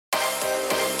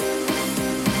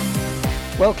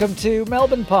Welcome to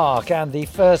Melbourne Park and the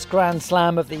first Grand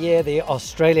Slam of the year, the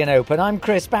Australian Open. I'm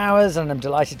Chris Bowers and I'm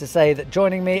delighted to say that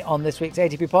joining me on this week's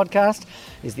ATP podcast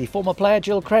is the former player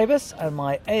Jill CRAYBAS and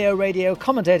my AO Radio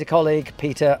commentator colleague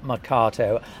Petra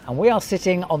Martic. And we are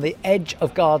sitting on the edge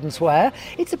of Garden Square.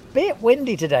 It's a bit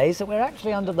windy today, so we're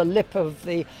actually under the lip of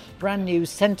the brand new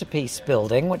centrepiece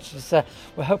building, which is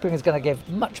we're hoping is going to give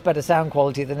much better sound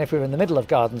quality than if we were in the middle of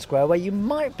Garden Square, where you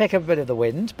might pick up a bit of the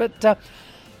wind. But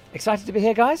excited to be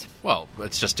here, guys? Well,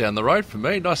 it's just down the road for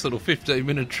me. Nice little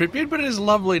 15-minute trip in, but it is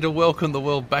lovely to welcome the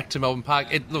world back to Melbourne Park.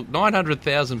 Look,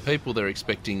 900,000 people they're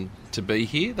expecting to be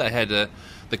here. They had the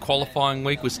qualifying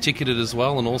week was ticketed as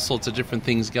well and all sorts of different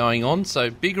things going on. So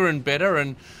bigger and better,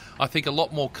 and I think a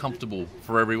lot more comfortable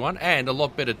for everyone, and a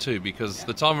lot better too, because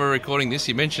the time we're recording this,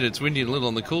 you mentioned it's windy and a little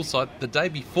on the cool side. The day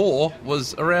before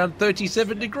was around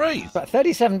 37 degrees. About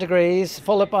 37 degrees,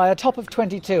 followed by a top of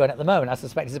 22, and at the moment I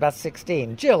suspect it's about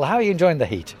 16. Jill, how are you enjoying the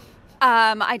heat?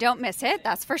 I don't miss it,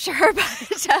 that's for sure,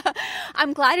 but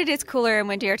I'm glad it is cooler and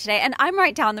windier today. And I'm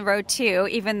right down the road too,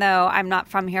 even though I'm not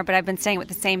from here, but I've been staying with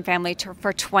the same family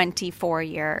for 24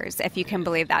 years, if you can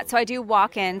believe that. So I do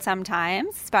walk in sometimes.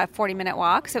 It's about a 40-minute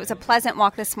walk, so it was a pleasant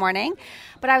walk this morning.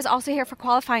 But I was also here for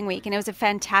qualifying week, and it was a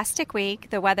fantastic week.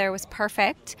 The weather was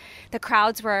perfect. The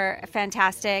crowds were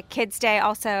fantastic. Kids' Day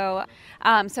also,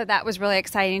 so that was really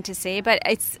exciting to see. But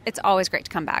it's always great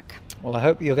to come back. Well, I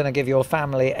hope you're going to give your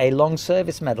family a long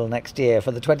service medal next year for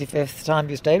the 25th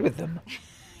time you stayed with them.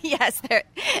 Yes,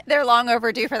 they're long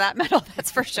overdue for that medal,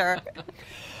 that's for sure.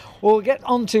 We'll get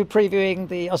on to previewing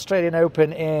the Australian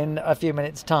Open in a few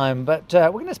minutes' time, but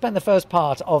we're going to spend the first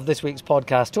part of this week's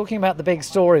podcast talking about the big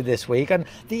story this week and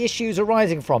the issues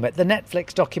arising from it. The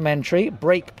Netflix documentary,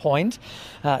 Breakpoint.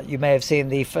 You may have seen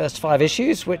the first 5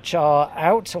 issues, which are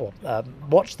out, or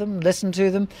watch them, listen to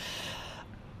them.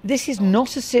 This is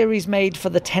not a series made for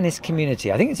the tennis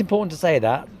community. I think it's important to say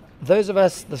that. Those of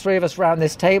us, the 3 of us around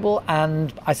this table,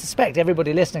 and I suspect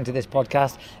everybody listening to this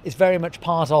podcast is very much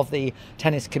part of the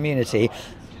tennis community.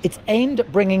 It's aimed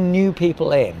at bringing new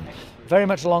people in, very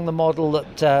much along the model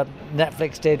that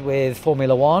Netflix did with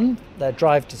Formula One, their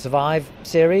Drive to Survive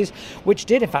series, which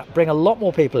did in fact bring a lot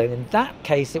more people in. In that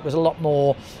case, it was a lot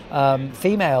more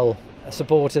female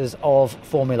supporters of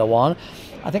Formula One.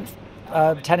 I think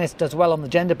tennis does well on the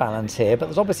gender balance here, but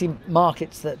there's obviously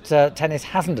markets that tennis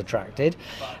hasn't attracted,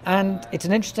 and it's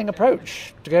an interesting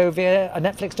approach to go via a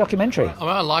Netflix documentary.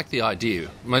 I like the idea.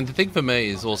 I mean, the thing for me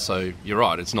is also, you're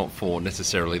right, it's not for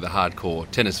necessarily the hardcore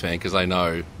tennis fan because they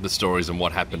know the stories and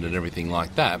what happened and everything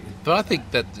like that. But I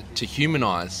think that to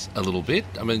humanise a little bit,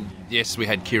 I mean, yes, we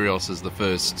had Kyrgios as the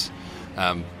first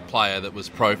player that was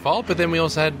profiled, but then we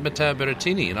also had Matteo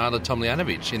Berrettini and Ayla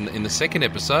Tomljanovic in the second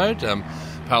episode.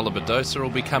 Paula Badosa will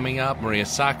be coming up, Maria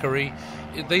Sakkari.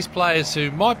 These players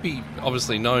who might be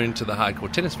obviously known to the hardcore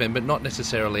tennis fan, but not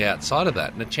necessarily outside of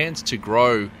that. And a chance to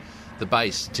grow the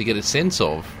base, to get a sense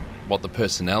of what the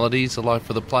personalities are like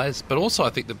for the players. But also I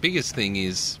think the biggest thing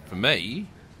is, for me,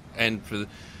 and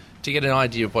to get an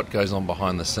idea of what goes on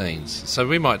behind the scenes. So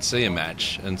we might see a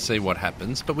match and see what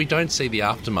happens, but we don't see the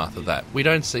aftermath of that. We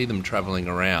don't see them travelling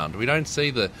around. We don't see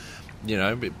the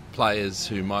players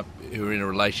who are in a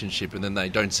relationship and then they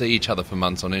don't see each other for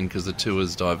months on end because the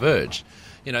tours diverge.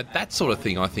 That sort of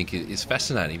thing I think is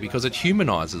fascinating because it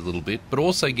humanises a little bit, but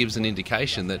also gives an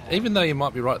indication that even though you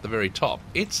might be right at the very top,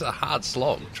 it's a hard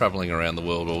slog travelling around the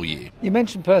world all year. You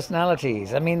mentioned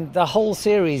personalities. I mean, the whole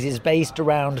series is based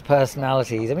around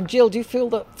personalities. I mean, Jill, do you feel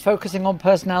that focusing on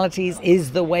personalities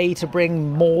is the way to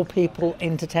bring more people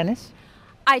into tennis?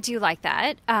 I do like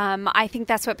that. I think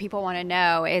that's what people want to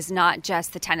know, is not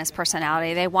just the tennis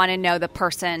personality. They want to know the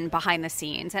person behind the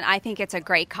scenes. And I think it's a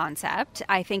great concept.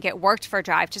 I think it worked for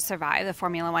Drive to Survive, the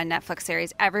Formula One Netflix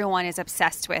series. Everyone is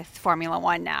obsessed with Formula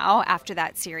One now after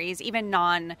that series, even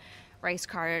race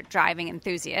car driving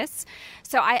enthusiasts.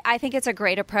 So I think it's a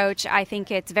great approach. I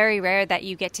think it's very rare that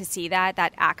you get to see that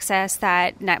access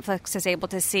that Netflix is able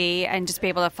to see and just be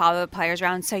able to follow the players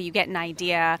around, so you get an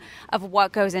idea of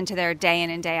what goes into their day in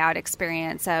and day out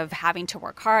experience of having to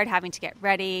work hard, having to get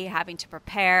ready, having to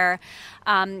prepare,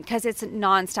 because it's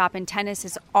nonstop, and tennis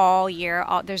is all year.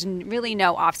 There's really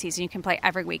no off season. You can play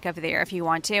every week of the year if you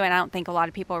want to, and I don't think a lot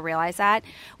of people realize that.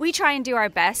 We try and do our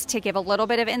best to give a little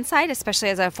bit of insight, especially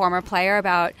as a former player,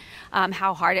 about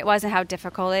how hard it was and how difficult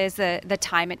it is, the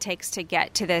time it takes to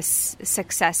get to this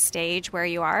success stage where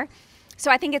you are.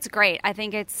 So I think it's great. I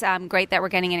think it's great that we're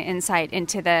getting an insight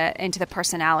into the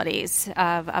personalities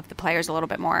of the players a little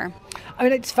bit more. I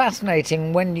mean, it's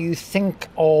fascinating when you think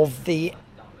of the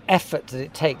effort that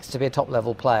it takes to be a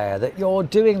top-level player, that you're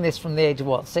doing this from the age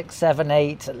of, 6, 7,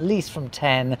 8, at least from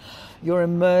 10. You're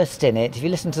immersed in it. If you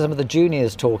listen to some of the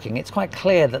juniors talking, it's quite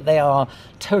clear that they are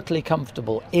totally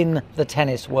comfortable in the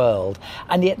tennis world.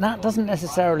 And yet that doesn't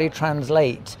necessarily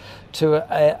translate to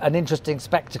an interesting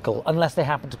spectacle unless they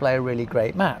happen to play a really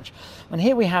great match. And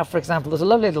here we have, for example, there's a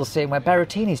lovely little scene where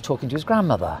Berrettini's talking to his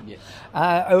grandmother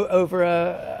over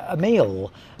a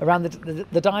meal around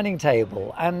the dining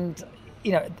table. And,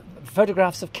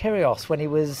 photographs of Kyrgios when he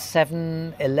was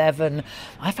 7, 11.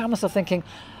 I found myself thinking,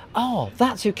 oh,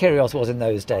 that's who Kyrgios was in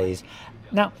those days.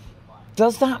 Now,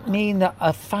 does that mean that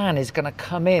a fan is going to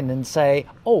come in and say,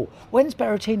 oh, when's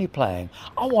Berrettini playing?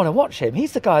 I want to watch him.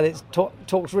 He's the guy that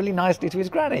talks really nicely to his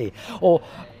granny. Or,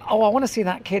 oh, I want to see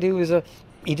that kid who was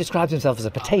he describes himself as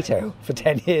a potato for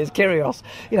 10 years, Kyrgios.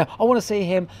 I want to see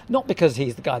him, not because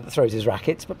he's the guy that throws his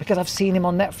rackets, but because I've seen him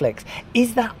on Netflix.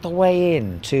 Is that the way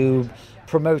in to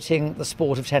promoting the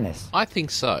sport of tennis? I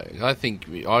think so. I think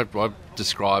I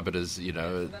describe it as, you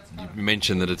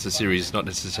mentioned that it's a series not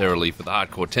necessarily for the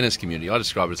hardcore tennis community. I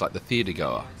describe it as like the theatre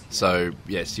goer. So,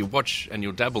 yes, you'll watch and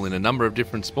you'll dabble in a number of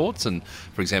different sports. And,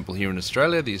 for example, here in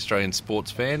Australia, the Australian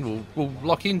sports fan will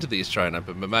lock into the Australian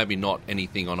Open, but maybe not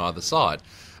anything on either side.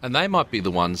 And they might be the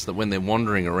ones that when they're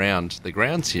wandering around the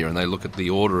grounds here and they look at the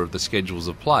order of the schedules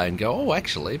of play and go, oh,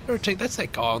 actually, Berrettini, that's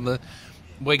that guy on the...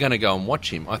 We're going to go and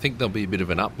watch him. I think there'll be a bit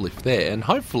of an uplift there, and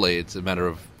hopefully it's a matter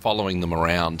of following them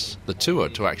around the tour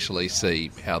to actually see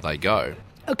how they go.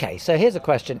 Okay, so here's a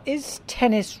question. Is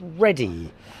tennis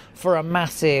ready for a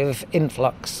massive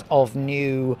influx of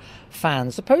new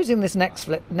fans? Supposing this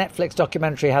Netflix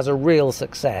documentary has a real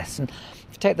success, and if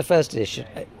you take the first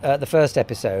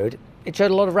episode, it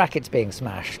showed a lot of rackets being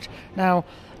smashed. Now,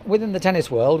 within the tennis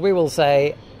world, we will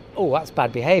say, oh, that's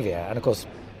bad behaviour, and of course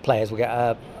players will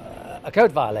get a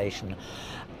code violation.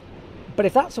 But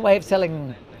if that's a way of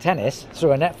selling tennis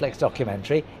through a Netflix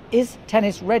documentary, is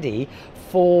tennis ready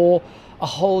for a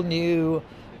whole new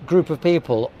group of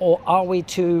people, or are we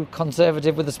too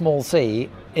conservative with a small c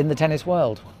in the tennis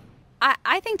world?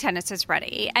 I think tennis is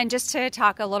ready. And just to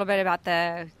talk a little bit about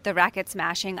the racket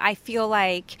smashing, I feel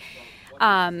like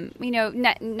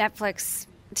Netflix,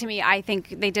 to me, I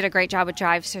think they did a great job with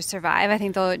Drive to Survive. I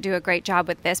think they'll do a great job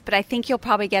with this. But I think you'll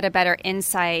probably get a better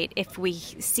insight if we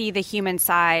see the human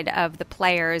side of the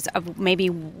players, of maybe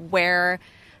where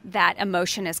that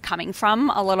emotion is coming from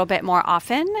a little bit more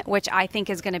often, which I think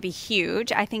is going to be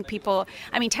huge. I think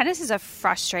tennis is a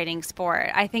frustrating sport.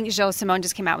 I think Gilles Simon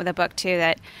just came out with a book too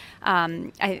that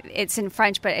it's in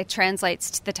French, but it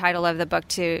translates to the title of the book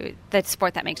to The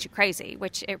Sport That Makes You Crazy,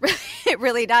 which it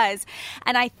really does.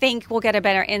 And I think we'll get a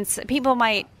better insight. People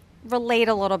might relate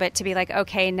a little bit to be like,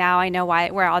 okay, now I know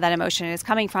where all that emotion is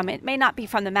coming from. It may not be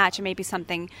from the match. It may be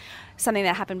something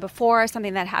that happened before,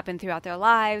 something that happened throughout their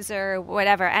lives or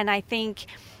whatever. And I think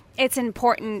it's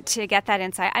important to get that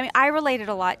insight. I mean, I related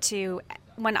a lot to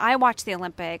when I watch the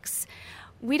Olympics.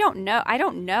 I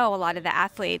don't know a lot of the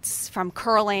athletes from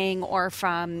curling or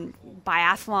from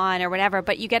biathlon or whatever,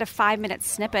 but you get a 5-minute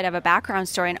snippet of a background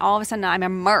story and all of a sudden I'm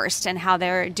immersed in how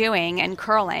they're doing in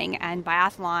curling and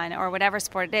biathlon or whatever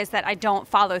sport it is that I don't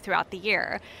follow throughout the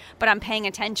year, but I'm paying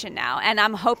attention now. And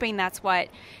I'm hoping that's what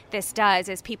this does,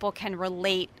 is people can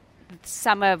relate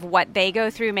some of what they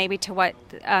go through maybe to what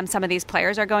some of these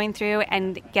players are going through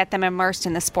and get them immersed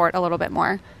in the sport a little bit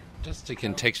more. Just to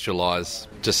contextualise,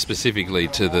 just specifically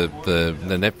to the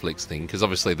Netflix thing, because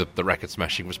obviously the racket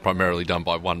smashing was primarily done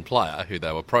by one player who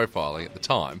they were profiling at the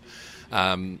time.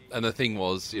 And the thing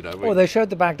was, they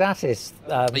showed the Baghdadis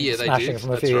smashing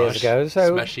from a few years ago.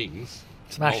 So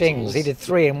Smashings. He did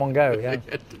 3 in one go, yeah.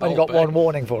 Only got one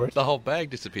warning for it. The whole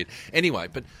bag disappeared. Anyway,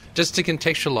 but just to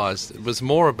contextualise, it was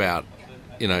more about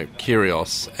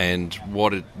Kyrgios and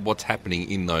what's happening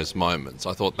in those moments.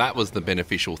 I thought that was the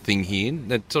beneficial thing here.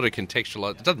 That sort of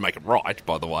contextualised. It doesn't make it right,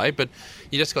 by the way, but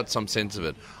you just got some sense of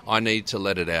it. I need to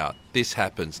let it out. This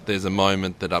happens. There's a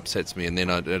moment that upsets me, and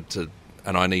then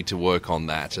I need to work on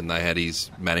that. And they had his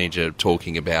manager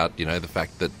talking about the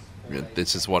fact that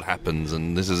this is what happens,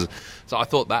 and this is. So I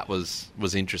thought that was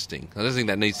interesting. I don't think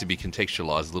that needs to be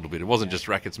contextualised a little bit. It wasn't just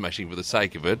racket smashing for the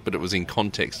sake of it, but it was in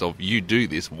context of, you do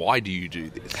this, why do you do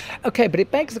this? Okay, but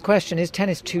it begs the question, is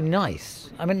tennis too nice?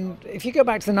 I mean, if you go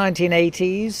back to the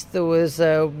 1980s, there was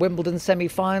a Wimbledon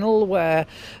semi-final where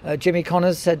Jimmy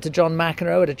Connors said to John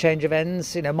McEnroe at a change of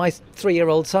ends, my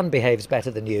 3-year-old son behaves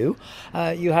better than you.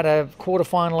 You had a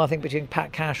quarter-final, I think, between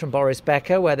Pat Cash and Boris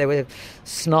Becker, where they were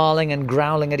snarling and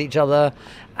growling at each other,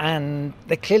 and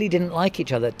they clearly didn't like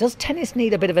each other. Does tennis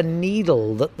need a bit of a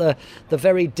needle that the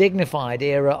very dignified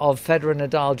era of Federer,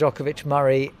 Nadal, Djokovic,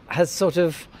 Murray has sort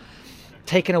of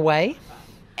taken away?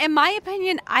 In my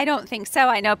opinion, I don't think so.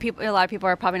 I know a lot of people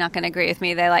are probably not going to agree with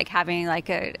me. They like having like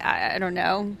a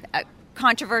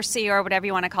controversy or whatever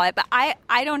you want to call it. But I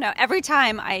don't know. Every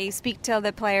time I speak to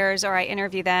the players or I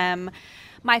interview them,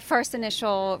 my first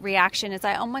initial reaction is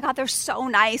like, oh my God, they're so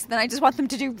nice. Then I just want them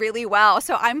to do really well.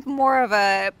 So I'm more of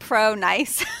a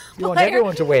pro-nice You want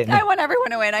everyone to win. I want everyone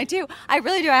to win. I do. I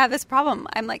really do. I have this problem.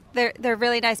 I'm like, they're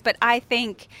really nice. But I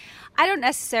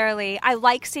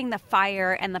like seeing the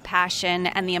fire and the passion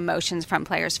and the emotions from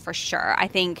players for sure. I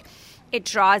think it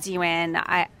draws you in.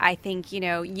 I think,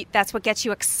 that's what gets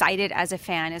you excited as a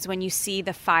fan is when you see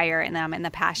the fire in them and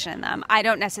the passion in them. I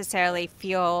don't necessarily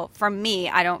feel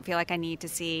like I need to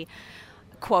see,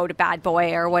 quote, a bad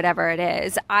boy or whatever it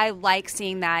is. I like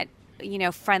seeing that,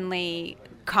 friendly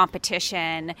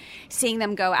competition, seeing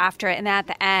them go after it, and at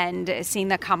the end, seeing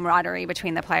the camaraderie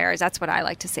between the players. That's what I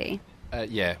like to see. I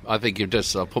think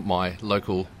I'll put my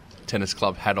local tennis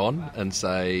club hat on and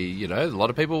say, a lot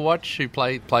of people watch who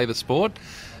play the sport,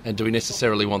 and do we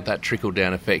necessarily want that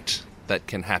trickle-down effect that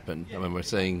can happen? I mean, we're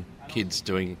seeing kids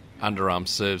doing underarm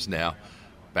serves now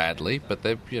badly, but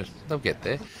they'll get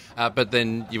there. But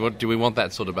then do we want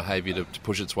that sort of behaviour to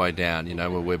push its way down, where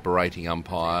we're berating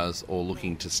umpires or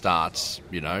looking to start,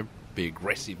 be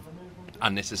aggressive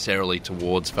unnecessarily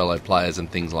towards fellow players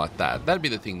and things like that? That'd be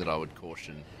the thing that I would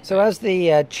caution. So as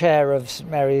the chair of St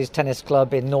Mary's Tennis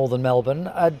Club in northern Melbourne,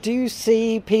 do you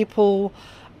see people,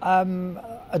 in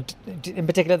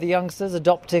particular the youngsters,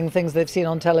 adopting things they've seen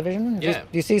on television? Yeah. Do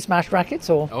you see smash rackets?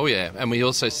 Oh, yeah. And we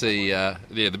also see,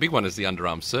 the big one is the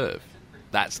underarm serve.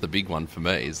 That's the big one for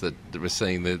me, is that we're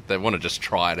seeing that they want to just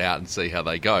try it out and see how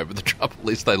they go. But the trouble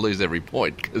is they lose every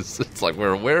point because it's like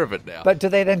we're aware of it now. But do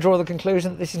they then draw the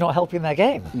conclusion that this is not helping their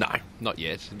game? No, not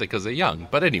yet, because they're young.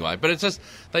 But anyway, it's just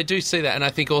they do see that. And I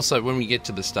think also when we get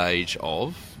to the stage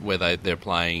of where they're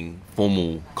playing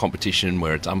formal competition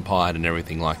where it's umpired and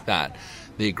everything like that,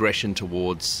 the aggression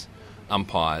towards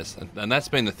umpires. And that's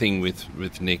been the thing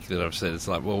with Nick that I've said. It's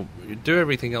like, well, you do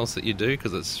everything else that you do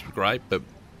because it's great, but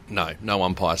no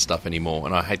umpire stuff anymore,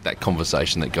 and I hate that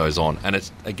conversation that goes on. And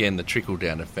it's, again, the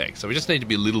trickle-down effect. So we just need to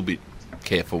be a little bit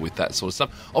careful with that sort of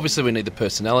stuff. Obviously, we need the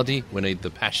personality, we need the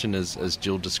passion, as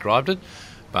Jill described it,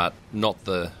 but not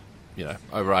the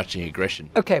overarching aggression.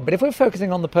 Okay, but if we're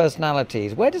focusing on the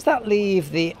personalities, where does that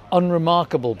leave the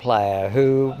unremarkable player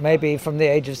who maybe from the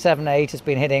age of 7, 8 has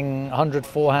been hitting 100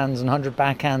 forehands and 100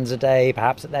 backhands a day,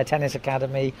 perhaps at their tennis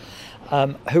academy,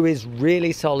 who is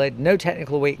really solid, no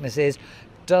technical weaknesses,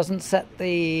 doesn't set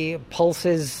the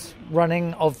pulses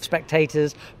running of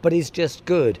spectators, but is just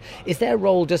good? Is their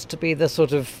role just to be the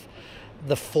sort of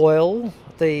the foil,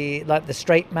 like the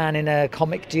straight man in a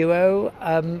comic duo,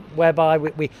 whereby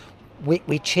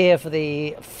we cheer for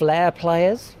the flair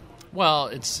players?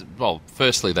 Well,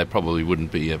 firstly, they probably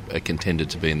wouldn't be a contender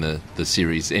to be in the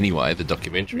series anyway, the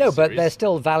documentary series. No, but they're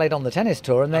still valid on the tennis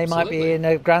tour, and they might be in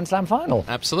a Grand Slam final.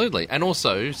 Absolutely. And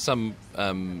also, some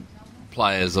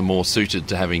players are more suited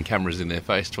to having cameras in their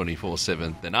face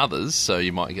 24/7 than others, so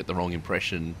you might get the wrong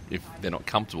impression if they're not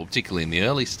comfortable, particularly in the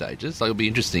early stages. So it'll be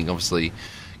interesting. Obviously,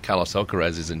 Carlos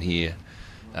Alcaraz isn't here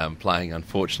playing,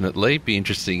 unfortunately. It'd be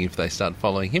interesting if they start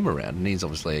following him around, and he's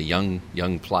obviously a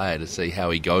young player, to see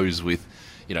how he goes with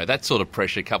that sort of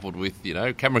pressure, coupled with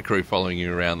camera crew following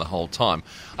you around the whole time.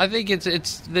 I think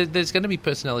there's going to be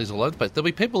personalities all over the place. There'll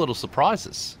be people that'll surprise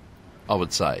us, I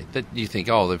would say, that you think,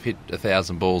 they've hit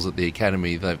 1,000 balls at the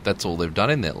academy, that's all they've done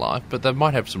in their life, but they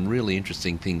might have some really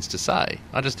interesting things to say.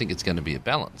 I just think it's going to be a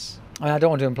balance. I don't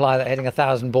want to imply that hitting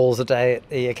 1,000 balls a day at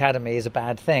the academy is a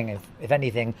bad thing. If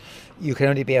anything, you can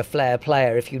only be a flair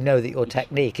player if you know that your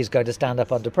technique is going to stand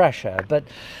up under pressure. But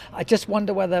I just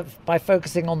wonder whether by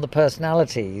focusing on the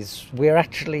personalities, we're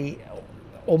actually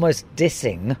almost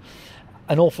dissing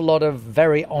an awful lot of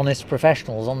very honest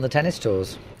professionals on the tennis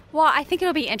tours. Well, I think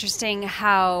it'll be interesting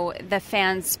how the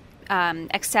fans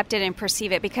accept it and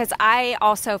perceive it, because I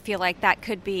also feel like that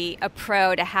could be a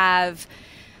pro to have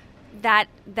that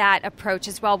approach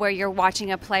as well, where you're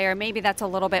watching a player, maybe that's a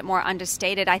little bit more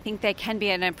understated. I think there can be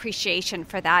an appreciation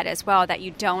for that as well, that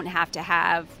you don't have to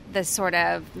have this sort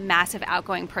of massive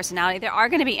outgoing personality. There are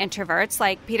going to be introverts.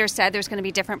 Like Peter said, there's going to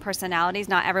be different personalities.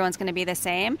 Not everyone's going to be the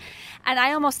same. And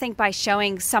I almost think by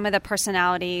showing some of the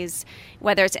personalities,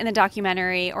 whether it's in the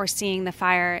documentary or seeing the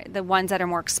fire, the ones that are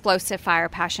more explosive fire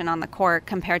passion on the court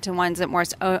compared to ones that are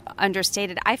more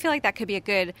understated, I feel like that could be a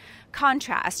good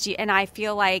contrast. And I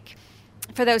feel like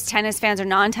for those tennis fans or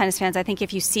non-tennis fans, I think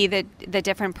if you see the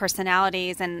different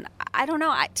personalities, and I don't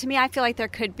know, to me, I feel like there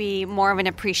could be more of an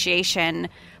appreciation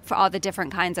for all the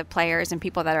different kinds of players and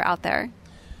people that are out there.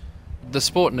 The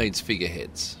sport needs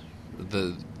figureheads.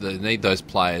 they need those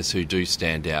players who do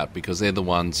stand out, because they're the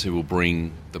ones who will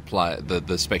bring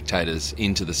the spectators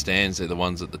into the stands. They're the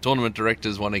ones that the tournament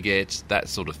directors want to get, that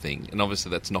sort of thing. And obviously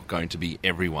that's not going to be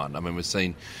everyone. I mean, we've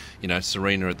seen,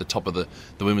 Serena at the top of the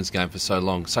women's game for so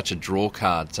long, such a draw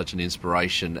card, such an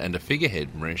inspiration, and a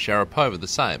figurehead. Maria Sharapova, the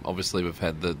same. Obviously we've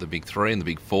had the big three and the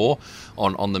big four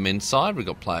on the men's side. We've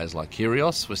got players like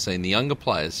Kyrgios. We're seeing the younger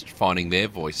players finding their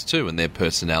voice too and their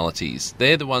personalities.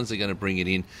 They're the ones that are going to bring it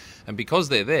in. And because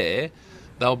they're there,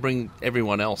 they'll bring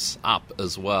everyone else up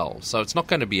as well. So it's not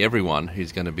going to be everyone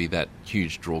who's going to be that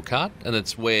huge draw card, and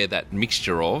it's where that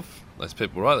mixture of those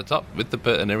people right at the top with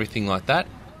and everything like that,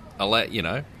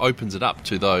 opens it up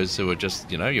to those who are just,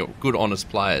 your good, honest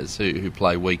players who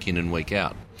play week in and week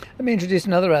out. Let me introduce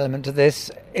another element to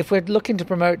this. If we're looking to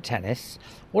promote tennis,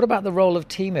 what about the role of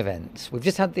team events? We've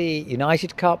just had the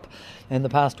United Cup in the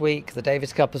past week. The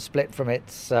Davis Cup has split from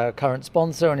its current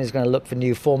sponsor and is going to look for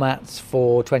new formats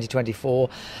for 2024.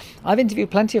 I've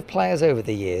interviewed plenty of players over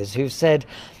the years who've said,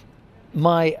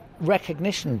 my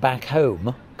recognition back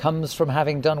home comes from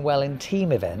having done well in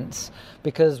team events,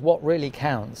 because what really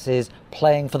counts is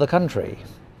playing for the country.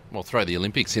 Well, throw the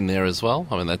Olympics in there as well.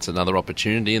 I mean, that's another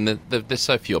opportunity, and there's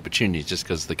so few opportunities just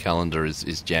because the calendar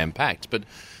is jam-packed. But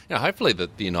hopefully the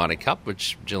United Cup,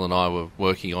 which Jill and I were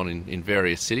working on in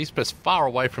various cities, but as far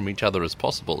away from each other as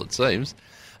possible, it seems,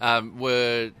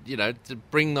 were, to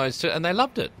bring those two, and they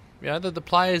loved it. The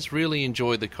players really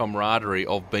enjoy the camaraderie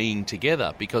of being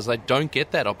together, because they don't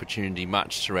get that opportunity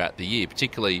much throughout the year,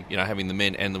 particularly, having the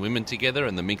men and the women together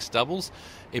and the mixed doubles.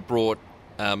 It brought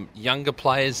younger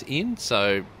players in,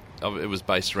 so it was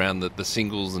based around the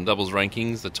singles and doubles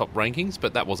rankings, the top rankings,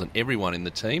 but that wasn't everyone in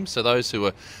the team. So those who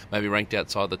were maybe ranked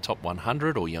outside the top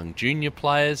 100 or young junior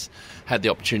players had the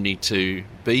opportunity to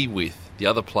be with the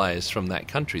other players from that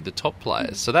country, the top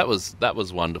players. So that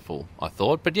was wonderful, I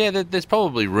thought. But yeah, there's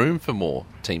probably room for more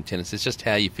team tennis. It's just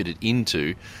how you fit it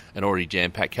into an already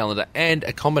jam-packed calendar and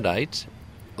accommodate,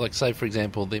 like say, for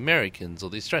example, the Americans or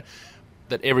the Australians,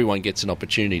 that everyone gets an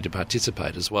opportunity to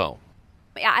participate as well.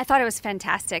 Yeah, I thought it was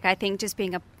fantastic. I think just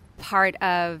being a part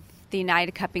of the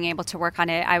United Cup, being able to work on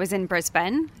it. I was in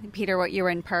Brisbane. Peter, you were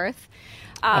in Perth.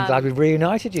 I'm glad we've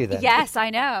reunited you then. Yes, I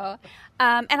know.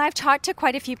 And I've talked to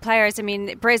quite a few players. I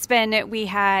mean, Brisbane, we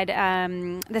had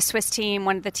the Swiss team.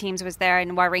 One of the teams was there,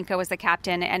 and Wawrinka was the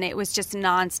captain. And it was just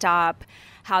nonstop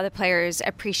how the players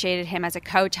appreciated him as a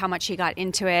coach, how much he got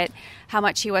into it, how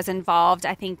much he was involved.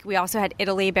 I think we also had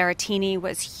Italy. Berrettini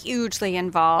was hugely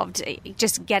involved,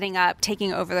 just getting up,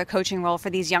 taking over the coaching role for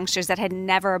these youngsters that had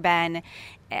never been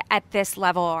at this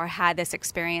level or had this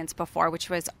experience before, which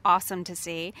was awesome to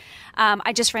see.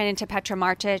 I just ran into Petra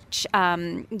Martic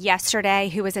yesterday,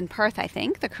 who was in Perth, I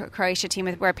think, the Croatia team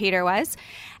where Peter was.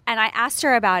 And I asked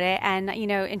her about it, and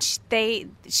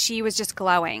she was just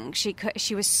glowing.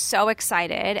 She was so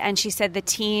excited, and she said the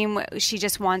team, she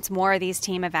just wants more of these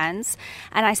team events.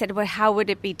 And I said, well, how would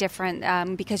it be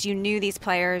different? Because you knew these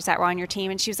players that were on your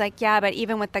team. And she was like, yeah, but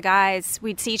even with the guys,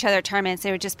 we'd see each other at tournaments.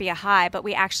 It would just be a high, but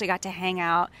we actually got to hang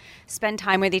out, spend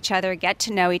time with each other, get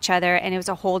to know each other, and it was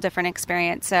a whole different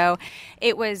experience. So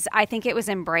I think it was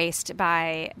embraced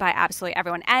by absolutely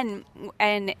everyone.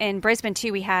 And in Brisbane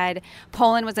too, we had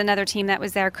Poland was another team that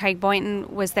was there. Craig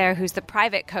Boynton was there, who's the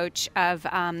private coach of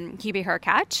Hubie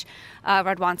Hurkacz.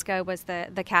 Radwanska was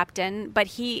the captain, but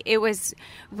it was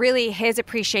really his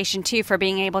appreciation too for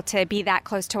being able to be that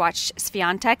close to watch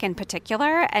Swiatek in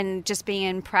particular, and just being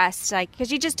impressed,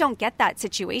 because you just don't get that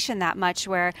situation that much,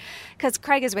 because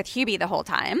Craig is with Hubie the whole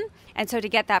time. And so to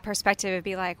get that perspective, it'd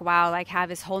be like, wow, have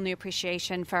this whole new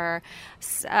appreciation for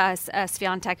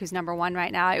Swiatek, who's number one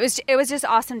right now. It was just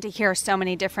awesome to hear so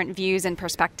many different views and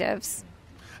perspectives.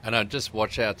 And I'd just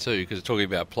watch out too, because talking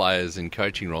about players in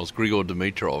coaching roles, Grigor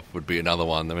Dimitrov would be another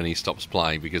one when he stops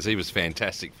playing, because he was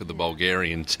fantastic for the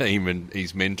Bulgarian team, and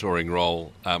his mentoring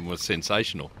role was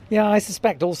sensational. Yeah, I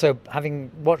suspect also, having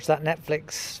watched that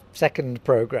Netflix second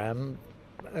programme,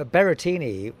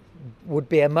 Berrettini would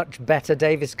be a much better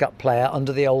Davis Cup player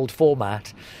under the old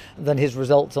format than his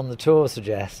results on the tour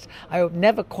suggest. I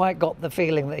never quite got the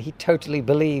feeling that he totally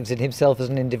believes in himself as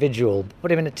an individual.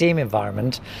 Put him in a team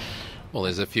environment. Well,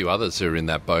 there's a few others who are in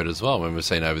that boat as well. When we've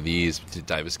seen over the years, the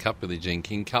Davis Cup, Billie Jean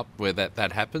King Cup, where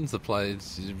that happens, the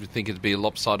players think it'd be a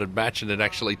lopsided match, and it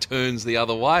actually turns the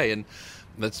other way. And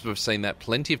we've seen that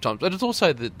plenty of times. But it's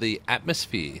also the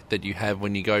atmosphere that you have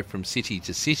when you go from city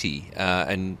to city.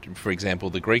 And, for example,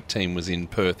 the Greek team was in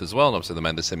Perth as well, and obviously they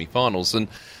made the semi-finals. And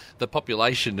the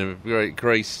population of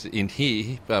Greece in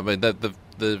here, I mean,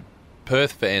 the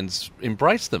Perth fans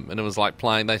embraced them, and it was like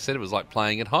playing. They said it was like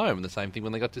playing at home, and the same thing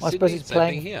when they got to Sydney. I suppose it's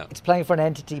playing here. It's playing for an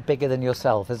entity bigger than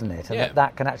yourself, isn't it? And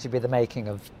that can actually be the making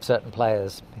of certain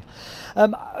players.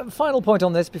 Final point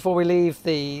on this before we leave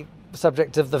the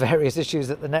subject of the various issues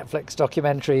that the Netflix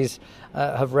documentaries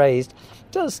have raised.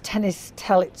 Does tennis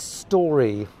tell its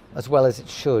story as well as it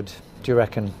should, do you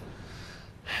reckon?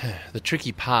 The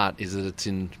tricky part is that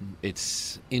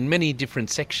it's in many different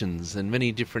sections and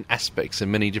many different aspects and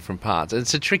many different parts. And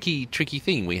it's a tricky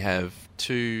thing. We have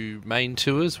two main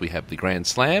tours. We have the Grand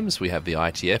Slams. We have the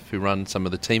ITF, who run some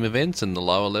of the team events and the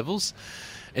lower levels.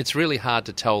 It's really hard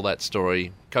to tell that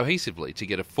story cohesively, to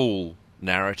get a full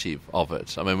narrative of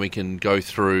it. I mean, we can go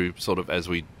through, sort of as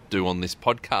we do on this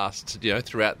podcast,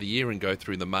 throughout the year, and go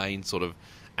through the main sort of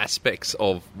aspects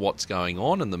of what's going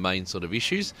on and the main sort of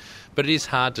issues, but it is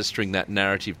hard to string that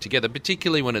narrative together,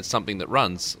 particularly when it's something that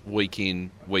runs week in,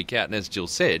 week out. And as Jill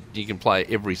said, you can play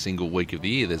every single week of the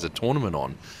year. There's a tournament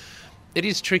on. It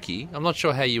is tricky. I'm not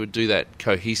sure how you would do that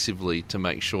cohesively to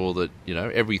make sure that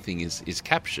everything is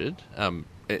captured.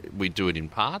 We do it in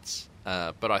parts,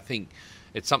 but I think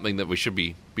it's something that we should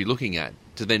be looking at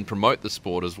to then promote the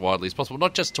sport as widely as possible,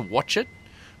 not just to watch it,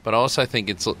 but I also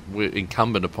think we're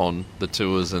incumbent upon the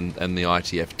tours and the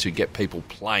ITF to get people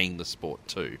playing the sport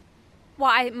too.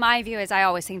 Well, my view is I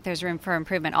always think there's room for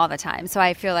improvement all the time. So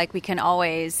I feel like we can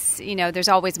always, there's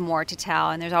always more to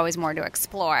tell and there's always more to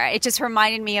explore. It just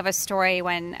reminded me of a story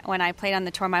when I played on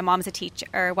the tour. My mom's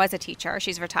was a teacher.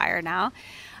 She's retired now.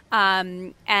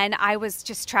 And I was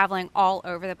just traveling all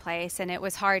over the place, and it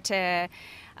was hard to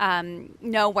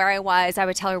know where I was. I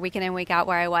would tell her week in and week out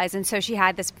where I was. And so she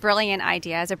had this brilliant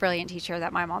idea, as a brilliant teacher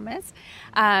that my mom is,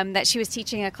 that she was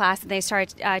teaching a class, and they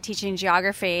started teaching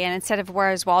geography. And instead of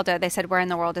where is Waldo, they said, where in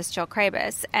the world is Jill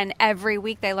CRAYBAS? And every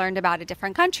week they learned about a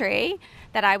different country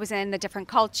that I was in, the different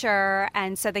culture.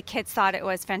 And so the kids thought it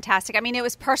was fantastic. I mean, it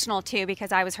was personal too,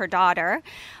 because I was her daughter,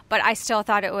 but I still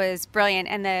thought it was brilliant.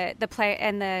 And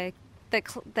the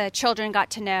children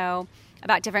got to know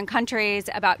about different countries,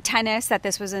 about tennis, that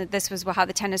this was how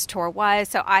the tennis tour was.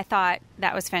 So I thought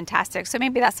that was fantastic. So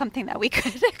maybe that's something that we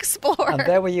could explore. And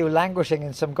there were you languishing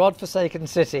in some godforsaken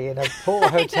city in a poor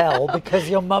hotel because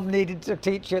your mum needed to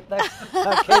teach her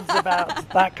kids about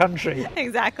that country.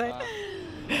 Exactly.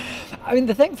 I mean,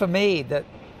 the thing for me that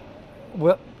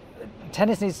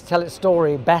tennis needs to tell its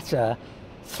story better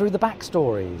through the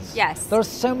backstories. Yes. There are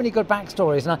so many good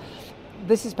backstories. And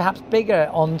this is perhaps bigger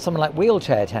on something like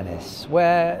wheelchair tennis,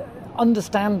 where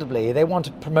understandably they want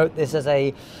to promote this as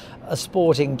a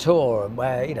sporting tour,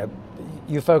 where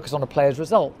you focus on a player's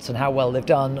results and how well they've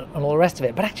done and all the rest of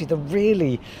it. But actually the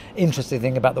really interesting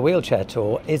thing about the wheelchair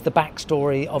tour is the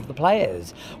backstory of the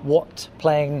players, what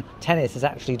playing tennis has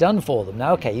actually done for them.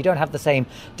 Now, okay, you don't have the same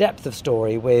depth of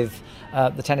story with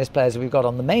the tennis players we've got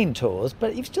on the main tours,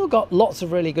 but you've still got lots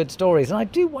of really good stories. And I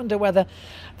do wonder whether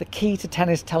the key to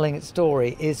tennis telling its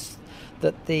story is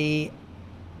that the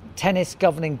tennis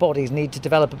governing bodies need to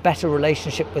develop a better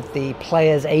relationship with the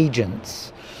players'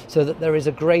 agents, so that there is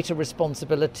a greater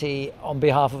responsibility on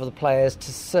behalf of the players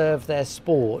to serve their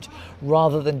sport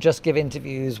rather than just give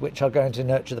interviews which are going to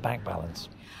nurture the bank balance.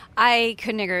 I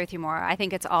couldn't agree with you more. I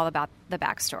think it's all about the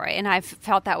backstory. And I've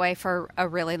felt that way for a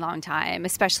really long time,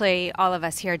 especially all of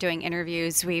us here doing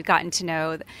interviews. We've gotten to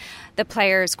know the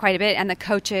players quite a bit, and the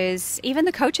coaches, even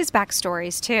the coaches'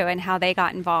 backstories too, and how they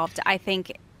got involved. I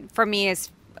think for me is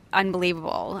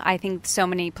unbelievable. I think so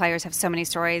many players have so many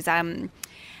stories.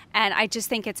 And I just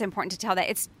think it's important to tell that.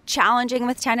 It's challenging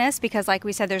with tennis because, like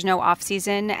we said, there's no off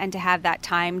season, and to have that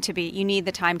time you need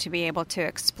the time to be able to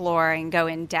explore and go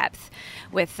in depth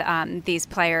with these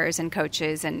players and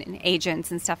coaches and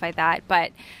agents and stuff like that.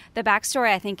 But the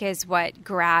backstory, I think, is what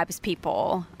grabs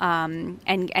people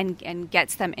and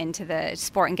gets them into the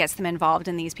sport and gets them involved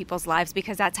in these people's lives,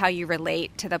 because that's how you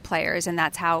relate to the players, and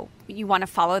that's how you want to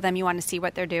follow them. You want to see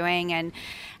what they're doing,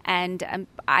 and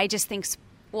I just think.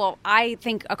 Well, I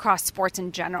think across sports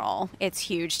in general, it's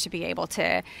huge to be able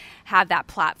to have that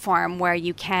platform where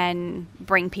you can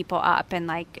bring people up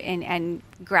and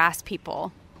grasp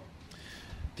people.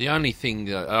 The only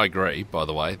thing, I agree, by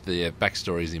the way, the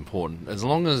backstory is important. As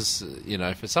long as,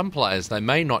 for some players, they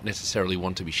may not necessarily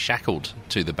want to be shackled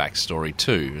to the backstory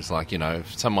too. It's like,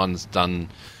 if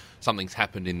something's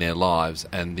happened in their lives,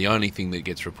 and the only thing that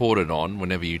gets reported on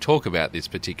whenever you talk about this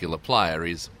particular player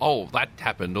is, oh, that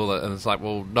happened, and it's like,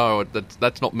 well, no,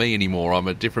 that's not me anymore. I'm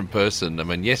a different person. I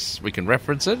mean, yes, we can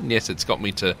reference it, and yes, it's got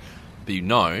me to be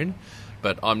known,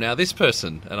 but I'm now this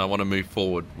person, and I want to move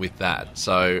forward with that.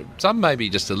 So some may be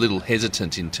just a little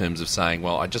hesitant in terms of saying,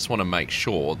 well, I just want to make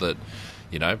sure that,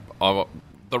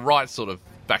 the right sort of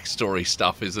backstory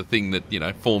stuff is the thing that,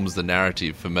 forms the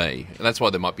narrative for me. And that's why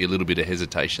there might be a little bit of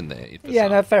hesitation there. Yeah,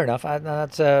 no, fair enough.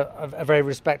 That's a very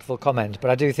respectful comment,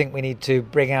 but I do think we need to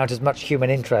bring out as much human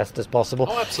interest as possible.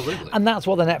 Oh, absolutely. And that's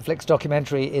what the Netflix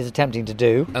documentary is attempting to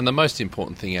do. And the most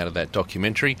important thing out of that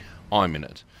documentary, I'm in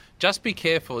it. Just be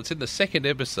careful. It's in the second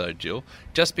episode, Jill.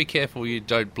 Just be careful you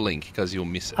don't blink because you'll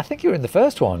miss it. I think you were in the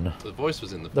first one. The voice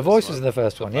was in the first one. The voice was in the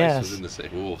first one, yes. The voice was in the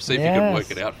second. We'll see if you can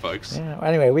work it out, folks. Yeah.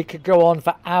 Anyway, we could go on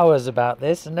for hours about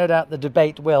this, and no doubt the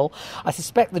debate will. I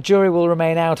suspect the jury will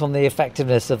remain out on the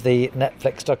effectiveness of the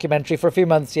Netflix documentary for a few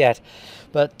months yet.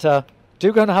 But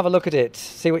do go and have a look at it,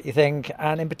 see what you think,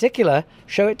 and in particular,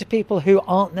 show it to people who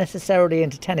aren't necessarily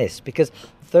into tennis, because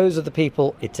those are the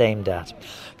people it's aimed at.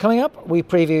 Coming up, we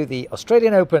preview the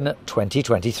Australian Open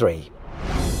 2023.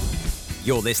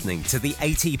 You're listening to the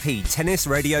ATP Tennis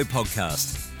Radio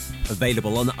Podcast.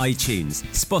 Available on iTunes,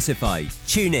 Spotify,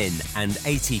 TuneIn and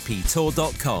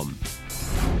atptour.com.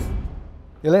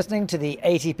 You're listening to the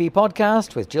ATP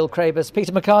Podcast with Jill CRAYBAS,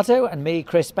 Petra Martic and me,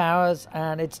 Chris Bowers,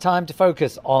 and it's time to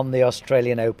focus on the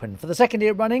Australian Open. For the second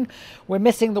year running, we're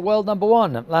missing the world number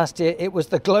one. Last year, it was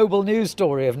the global news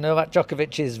story of Novak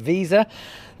Djokovic's visa.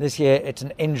 This year, it's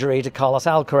an injury to Carlos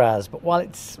Alcaraz. But while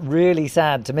it's really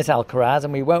sad to miss Alcaraz,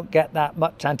 and we won't get that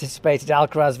much anticipated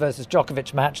Alcaraz versus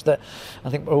Djokovic match that I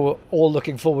think we're all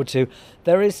looking forward to,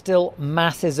 there is still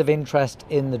masses of interest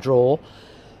in the draw.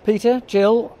 Peter,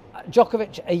 Jill,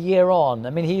 Djokovic a year on,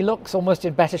 I mean, he looks almost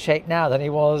in better shape now than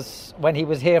he was when he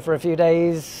was here for a few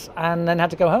days and then had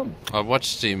to go home. I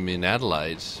watched him in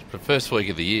Adelaide the first week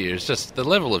of the year. It's just the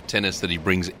level of tennis that he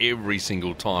brings every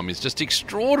single time is just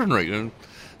extraordinary. And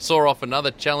saw off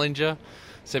another challenger,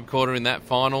 Seb Korda, in that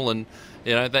final, and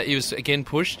that he was again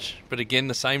pushed, but again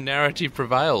the same narrative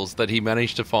prevails that he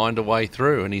managed to find a way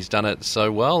through, and he's done it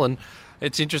so well. And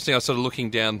it's interesting, I was sort of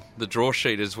looking down the draw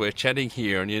sheet as we're chatting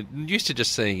here, and you're used to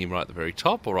just seeing him right at the very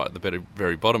top or right at the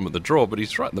very bottom of the draw, but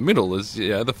he's right in the middle as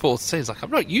the fourth seed. It's like,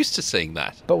 I'm not used to seeing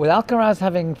that. But with Alcaraz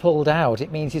having pulled out,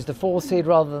 it means he's the fourth seed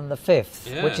rather than the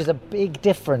fifth, which is a big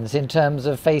difference in terms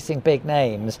of facing big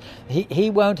names. He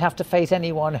won't have to face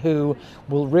anyone who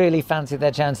will really fancy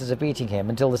their chances of beating him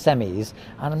until the semis,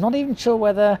 and I'm not even sure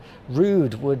whether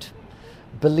Ruud would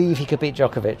believe he could beat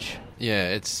Djokovic. Yeah,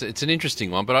 it's an interesting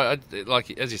one, but I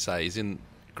like, as you say, he's in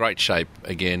great shape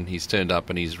again. He's turned up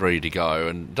and he's ready to go,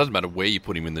 and it doesn't matter where you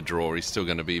put him in the draw, he's still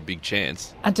going to be a big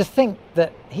chance. And to think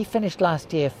that he finished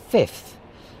last year fifth.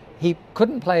 He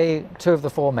couldn't play two of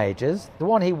the four majors. The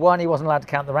one he won, he wasn't allowed to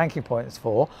count the ranking points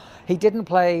for. He didn't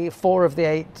play 4 of the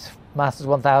 8 Masters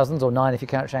 1000s, or 9 if you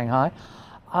count Shanghai.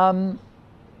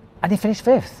 And he finished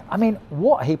fifth. I mean,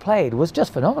 what he played was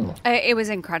just phenomenal. It was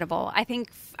incredible.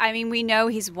 We know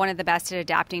he's one of the best at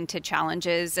adapting to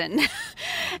challenges,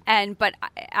 but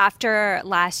after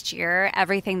last year,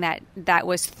 everything that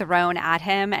was thrown at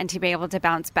him, and to be able to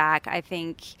bounce back, I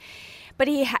think. But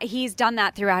he's done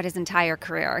that throughout his entire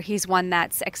career. He's one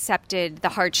that's accepted the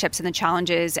hardships and the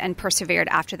challenges and persevered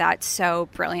after that so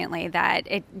brilliantly that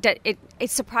it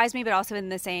surprised me, but also in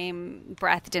the same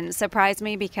breath didn't surprise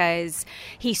me, because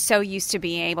he's so used to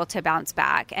being able to bounce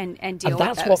back and deal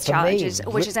with those challenges,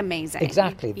 which is amazing.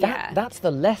 Exactly. That's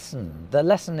the lesson. The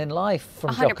lesson in life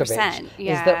from 100%, Djokovic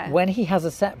is that when he has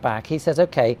a setback, he says,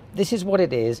 okay, this is what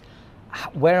it is.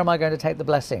 Where am I going to take the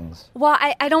blessings? Well,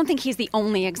 I don't think he's the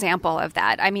only example of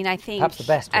that. I mean, I think... Perhaps the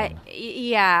best one.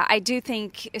 I do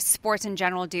think sports in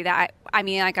general do that.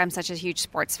 I'm such a huge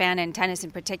sports fan, and tennis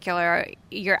in particular,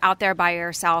 you're out there by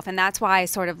yourself, and that's why I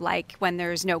sort of like when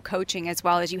there's no coaching as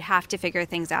well, as you have to figure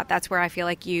things out. That's where I feel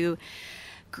like you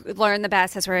learn the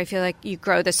best. That's where I feel like you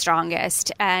grow the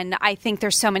strongest. And I think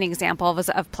there's so many examples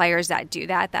of players that do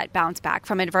that bounce back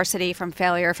from adversity, from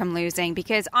failure, from losing.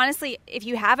 Because honestly, if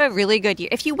you have a really good year,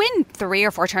 if you win 3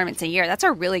 or 4 tournaments a year, that's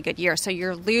a really good year. So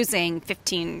you're losing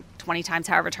 15, 20 times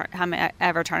however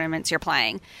tournaments you're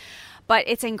playing. But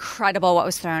it's incredible what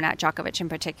was thrown at Djokovic in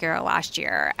particular last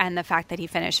year, and the fact that he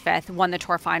finished fifth, won the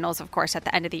tour finals, of course, at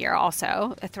the end of the year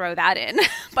also. Throw that in.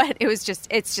 But it's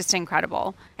just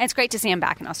incredible. And it's great to see him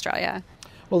back in Australia.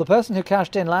 Well, the person who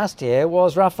cashed in last year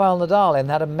was RAFAEL Nadal in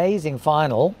that amazing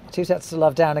final. 2 sets to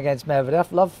love down against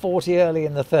Medvedev. Love 40 early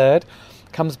in the third.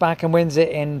 Comes back and wins it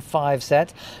in 5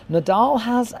 sets. Nadal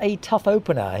has a tough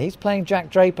opener. He's playing Jack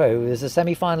Draper, who was a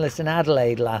semi-finalist in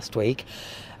Adelaide last week.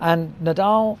 And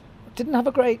Nadal didn't have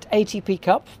a great ATP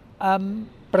Cup,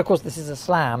 but of course this is a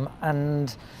slam,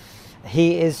 and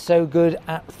he is so good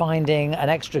at finding an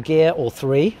extra gear or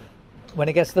 3 when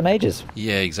it gets to the majors.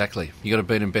 Yeah, exactly. You got to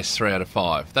beat him best 3 out of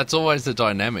 5. That's always the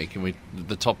dynamic, and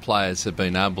the top players have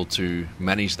been able to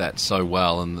manage that so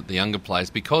well, and the younger players,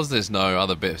 because there's no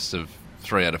other best of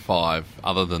 3 out of 5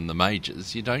 other than the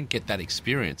majors, you don't get that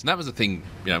experience. And that was the thing,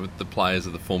 with the players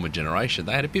of the former generation.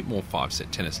 They had a bit more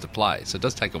 5-set tennis to play, so it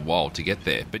does take a while to get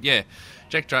there. But yeah,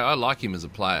 Jack Draper, I like him as a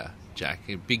player, Jack.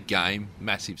 A big game,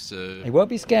 massive serve. He won't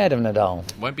be scared of Nadal.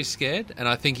 Won't be scared, and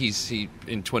I think he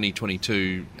in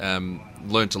 2022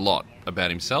 learnt a lot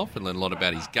about himself and learned a lot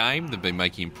about his game. They've been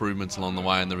making improvements along the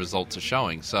way, and the results are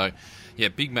showing. So, yeah,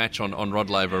 big match on Rod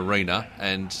Laver Arena,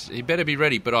 and he better be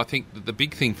ready. But I think that the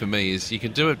big thing for me is you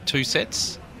can do it 2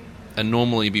 sets, and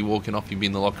normally you'd be walking off, you'd be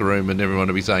in the locker room, and everyone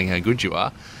would be saying how good you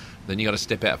are. Then you got to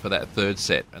step out for that 3rd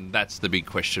set, and that's the big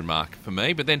question mark for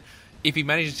me. But then, if he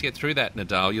manages to get through that,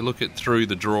 Nadal, you look at through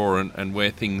the draw and where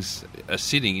things are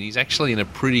sitting, and he's actually in a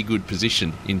pretty good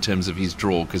position in terms of his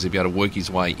draw, because he'll be able to work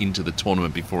his way into the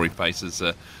tournament before he faces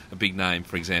a big name.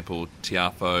 For example,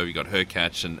 Tiafoe, you got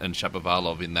Hurkacz and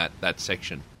Shapovalov in that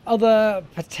section. Other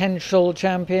potential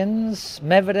champions,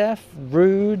 Medvedev,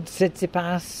 Ruud,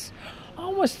 Tsitsipas. I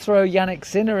almost throw Jannik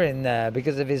Sinner in there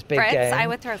because of his big game. I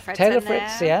would throw Fritz Taylor in there.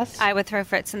 Fritz, yes. I would throw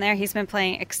Fritz in there. He's been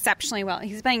playing exceptionally well.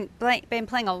 He's been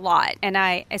playing a lot, and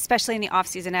especially in the off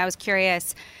season, I was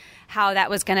curious how that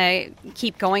was going to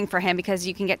keep going for him, because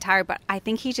you can get tired. But I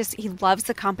think he loves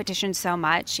the competition so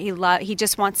much. He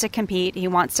just wants to compete. He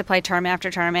wants to play tournament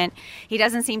after tournament. He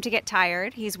doesn't seem to get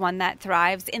tired. He's one that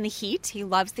thrives in the heat. He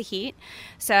loves the heat.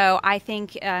 So I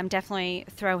think definitely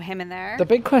throw him in there. The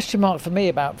big question mark for me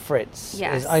about Fritz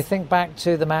is I think back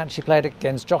to the match he played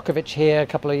against Djokovic here a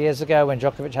couple of years ago when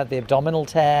Djokovic had the abdominal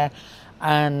tear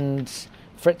and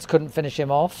Fritz couldn't finish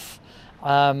him off.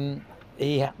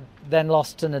 He then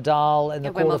lost to Nadal in the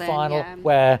quarterfinal,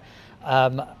 where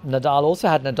Nadal also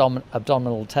had an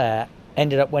abdominal tear,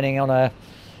 ended up winning on a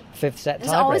 5th set tiebreak.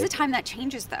 There's always a time that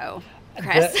changes, though,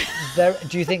 Chris.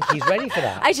 Do you think he's ready for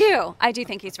that? I do. I do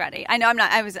think he's ready. I know I'm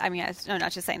not. I'm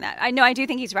not just saying that. I do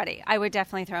think he's ready. I would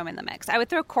definitely throw him in the mix. I would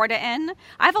throw Korda in.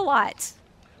 I have a lot.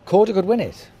 Korda could win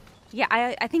it. Yeah,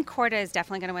 I think Korda is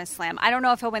definitely going to win a slam. I don't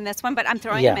know if he'll win this one, but I'm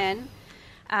throwing him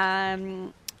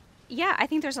in. Yeah, I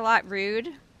think there's a lot.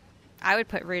 Ruud. I would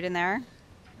put Ruud in there.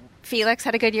 Felix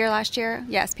had a good year last year.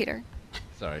 Yes, Peter.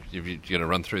 Sorry, you're going to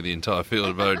run through the entire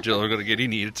field, but Jill, I've got to get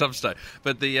in here at some stage.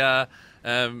 But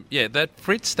that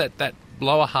Fritz, that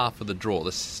lower half of the draw,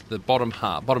 the bottom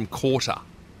quarter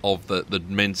of the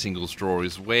men's singles draw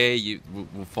is where you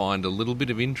will find a little bit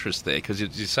of interest there. Because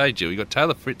as you say, Jill, you got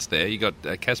Taylor Fritz there, you got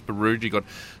Casper Ruud, you got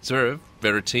Zverev,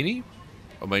 Berrettini.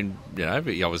 I mean,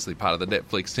 obviously part of the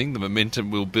Netflix thing, the momentum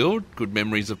will build, good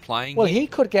memories of playing. Well, he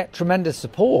could get tremendous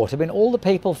support. I mean, all the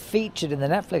people featured in the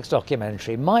Netflix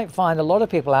documentary might find a lot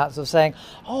of people out of saying,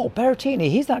 oh,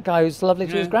 Berrettini, he's that guy who's lovely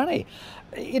to his granny.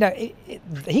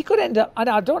 He could end up, I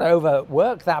don't want to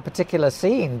overwork that particular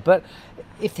scene, but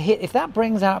if that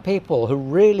brings out people who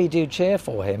really do cheer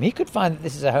for him, he could find that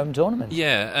this is a home tournament.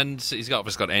 Yeah, and he's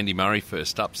obviously got Andy Murray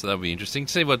first up, so that'll be interesting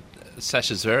to see what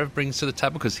Sasha Zverev brings to the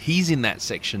table, because he's in that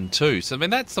section too. So I mean,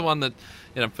 that's the one that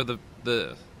for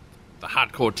the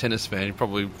hardcore tennis fan, you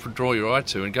probably draw your eye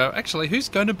to and go, actually, who's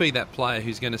going to be that player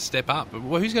who's going to step up?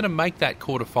 Well, who's going to make that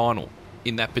quarterfinal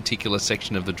in that particular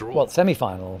section of the draw? Well,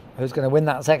 semi-final. Who's going to win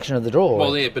that section of the draw?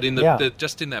 Well, yeah, but in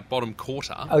just in that bottom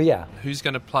quarter. Oh, yeah. Who's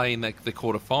going to play in the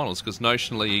quarterfinals? Because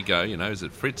notionally you go, is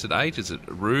it Fritz at 8? Is it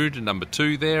Ruud at number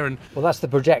 2 there? And well, that's the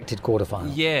projected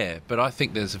quarterfinal. Yeah, but I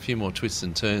think there's a few more twists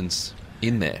and turns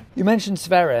in there. You mentioned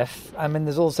Zverev. I mean,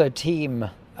 there's also Thiem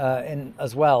in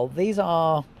as well. These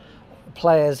are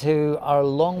players who are a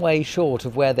long way short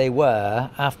of where they were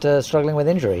after struggling with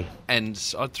injury. And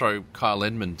I'd throw Kyle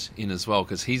Edmund in as well,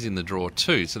 because he's in the draw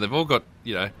too. So they've all got,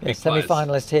 big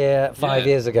semi-finalist here 5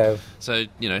 years ago. So,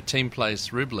 team plays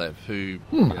Rublev, who...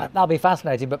 That'll be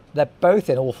fascinating, but they're both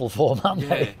in awful form, aren't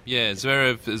they? Yeah,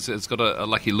 Zverev has got a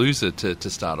lucky loser to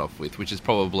start off with, which is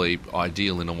probably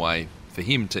ideal in a way for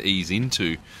him to ease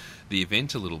into the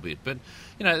event a little bit. But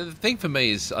the thing for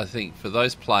me is, I think for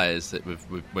those players that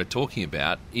we're talking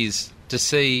about, is to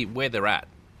see where they're at.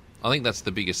 I think that's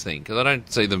the biggest thing, because I don't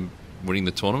see them winning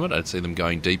the tournament. I don't see them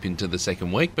going deep into the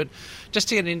second week, but just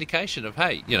to get an indication of,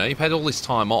 hey, you've had all this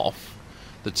time off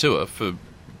the tour through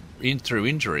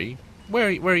injury. Where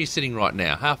are you sitting right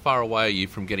now? How far away are you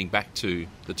from getting back to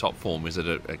the top form? Is it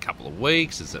a couple of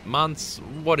weeks? Is it months?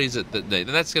 What is it that need? And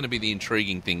that's going to be the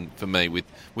intriguing thing for me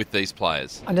with these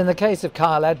players. And in the case of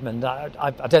Kyle Edmund, I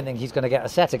don't think he's going to get a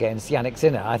set against Jannik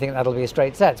Sinner. I think that'll be a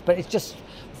straight set. But it's just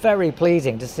very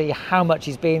pleasing to see how much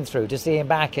he's been through, to see him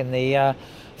back in the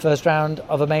first round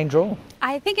of a main draw.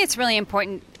 I think it's really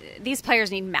important these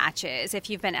players need matches. If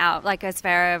you've been out like a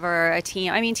Zverev or a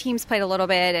team, I mean, teams played a little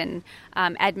bit, and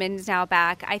Edmund's now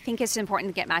back. I think it's important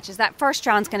to get matches. That first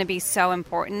round's going to be so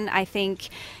important. I think,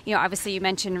 obviously you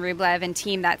mentioned Rublev and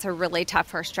team. That's a really tough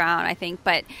first round, I think.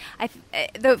 But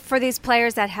for these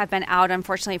players that have been out,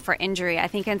 unfortunately, for injury, I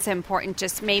think it's important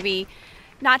just maybe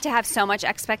not to have so much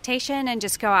expectation and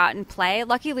just go out and play.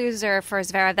 Lucky loser for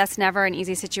Zverev, that's never an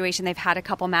easy situation. They've had a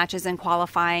couple matches in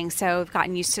qualifying, so they've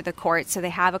gotten used to the court. So they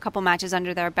have a couple matches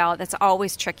under their belt. That's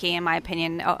always tricky, in my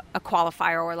opinion, a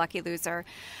qualifier or lucky loser.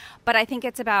 But I think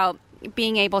it's about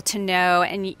being able to know,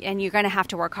 and you're going to have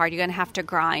to work hard. You're going to have to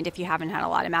grind if you haven't had a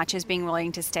lot of matches, being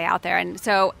willing to stay out there. And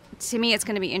so to me, it's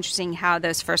going to be interesting how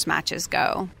those first matches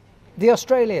go. The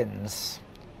Australians,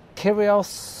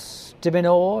 Kyrgios, de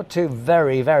Minaur, two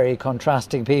very, very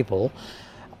contrasting people.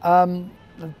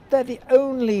 They're the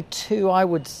only two I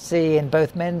would see in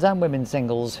both men's and women's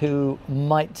singles who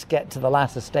might get to the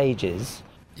latter stages.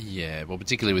 Yeah, well,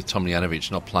 particularly with Tomljanovic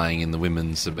not playing in the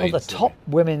women's events. Well, the top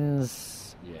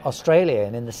women's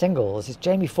Australian in the singles is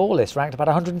Jamie Forlis, ranked about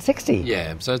 160.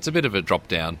 Yeah, so it's a bit of a drop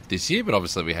down this year, but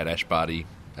obviously we had Ash Barty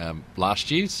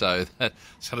last year, so that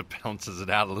sort of balances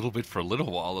it out a little bit for a little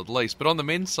while at least. But on the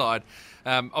men's side,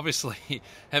 obviously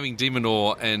having de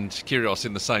Minaur and Kyrgios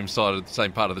in the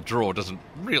same part of the draw doesn't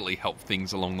really help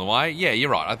things along the way. Yeah,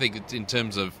 you're right. I think it's in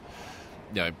terms of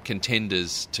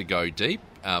contenders to go deep,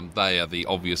 they are the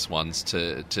obvious ones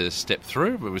to step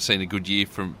through. But we've seen a good year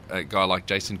from a guy like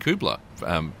Jason Kubler,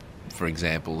 for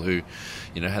example, who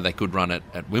had that good run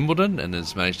at Wimbledon and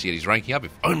has managed to get his ranking up.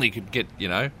 If only he could get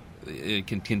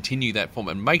can continue that form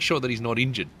and make sure that he's not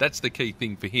injured. That's the key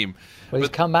thing for him. Well, he's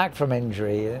come back from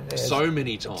injury so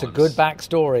many times. It's a good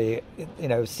backstory.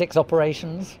 6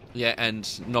 operations. Yeah,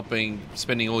 and not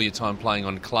spending all your time playing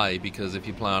on clay, because if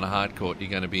you play on a hard court, you're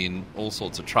going to be in all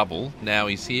sorts of trouble. Now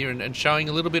he's here and showing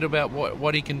a little bit about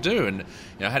what he can do, and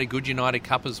had a good United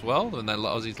Cup as well, and the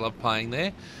Aussies love playing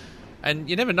there. And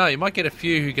you never know, you might get a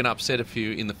few who can upset a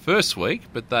few in the first week,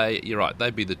 but you're right,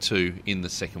 they'd be the two in the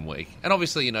second week. And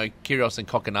obviously, Kyrgios and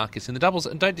Kokkinakis in the doubles.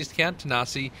 And don't discount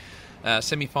Tanasi,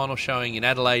 semi-final showing in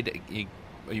Adelaide.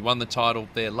 He won the title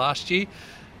there last year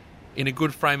in a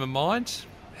good frame of mind.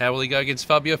 How will he go against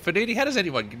Fabio Fognini? How does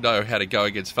anyone know how to go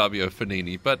against Fabio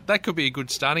Fognini? But that could be a good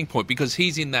starting point, because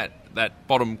he's in that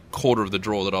bottom quarter of the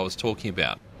draw that I was talking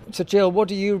about. So, Jill, what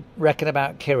do you reckon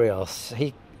about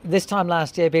Kyrgios? This time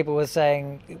last year, people were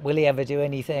saying, will he ever do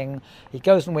anything? He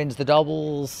goes and wins the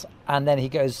doubles, and then he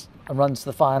goes and runs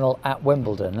the final at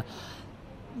Wimbledon.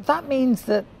 That means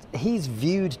that he's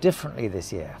viewed differently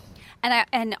this year.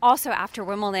 And also after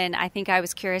Wimbledon, I think I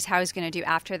was curious how he was going to do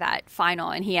after that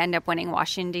final. And he ended up winning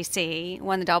Washington, D.C.,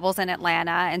 won the doubles in Atlanta.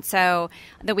 And so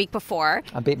the week before.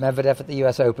 And beat Medvedev at the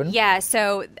U.S. Open. Yeah,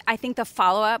 so I think the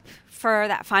follow-up for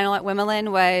that final at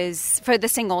Wimbledon was, for the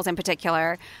singles in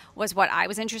particular, was what I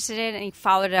was interested in. And he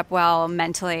followed it up well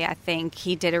mentally. I think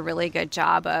he did a really good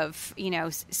job of,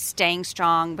 staying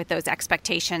strong with those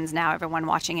expectations. Now everyone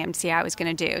watching him to see how he was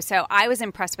going to do. So I was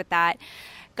impressed with that.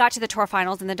 Got to the tour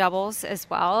finals in the doubles as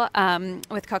well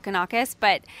with Kokkinakis.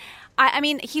 But, I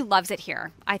mean, he loves it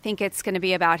here. I think it's going to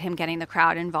be about him getting the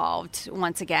crowd involved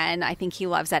once again. I think he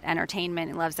loves that entertainment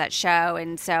and loves that show.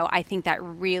 And so I think that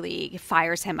really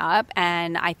fires him up.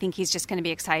 And I think he's just going to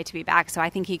be excited to be back. So I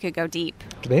think he could go deep.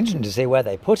 It'll be interesting to see where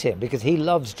they put him, because he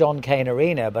loves John Cain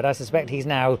Arena. But I suspect he's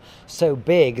now so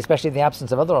big, especially in the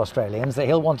absence of other Australians, that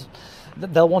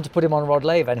they'll want to put him on Rod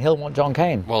Laver, and he'll want John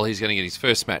Cain. Well, he's going to get his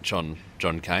first match on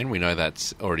John Cain. We know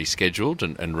that's already scheduled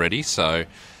and ready. So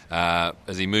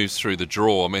as he moves through the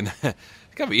draw, I mean, it's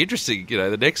going to be interesting,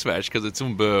 the next match, because it's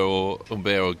Humbert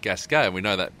or Gasquet. And we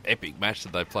know that epic match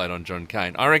that they played on John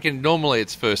Cain. I reckon normally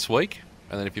it's first week,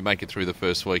 and then if you make it through the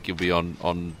first week, you'll be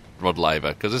on Rod Laver,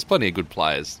 because there's plenty of good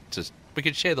players. We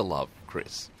can share the love,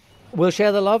 Chris. We'll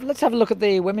share the love. Let's have a look at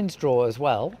the women's draw as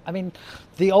well. I mean,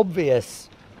 the obvious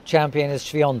champion is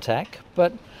Swiatek,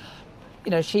 but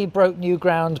she broke new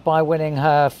ground by winning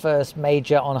her first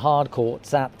major on hard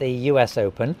courts at the US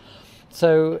Open,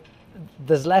 so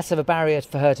there's less of a barrier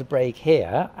for her to break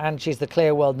here, and she's the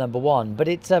clear world number one, but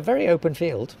it's a very open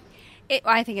field.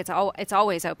 I think it's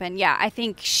always open. Yeah, I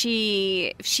think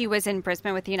she was in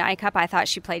Brisbane with the United Cup. I thought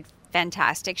she played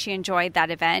fantastic. She enjoyed that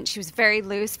event. She was very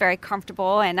loose, very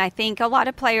comfortable, and I think a lot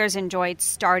of players enjoyed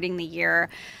starting the year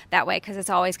that way, because it's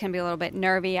always going to be a little bit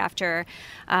nervy after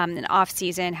an off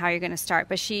season, how you're going to start.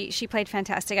 But she played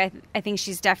fantastic. I think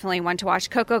she's definitely one to watch.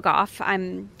 Coco Gauff,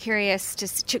 I'm curious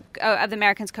of the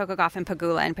Americans, Coco Gauff and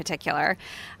Pegula in particular.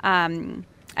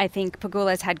 I think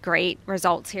Pegula's had great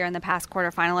results here in the past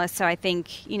quarterfinalists, so I think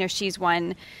she's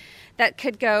one that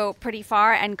could go pretty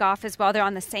far, and Goff as well. They're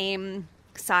on the same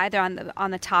side. They're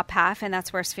on the top half, and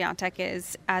that's where Swiatek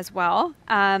is as well.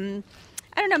 I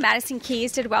don't know. Madison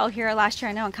Keys did well here last year.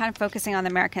 I know I'm kind of focusing on the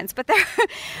Americans, but there,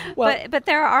 but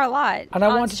there are a lot. And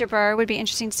Jabeur would be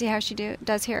interesting to see how she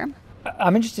does here.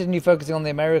 I'm interested in you focusing on the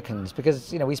Americans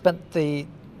because we spent the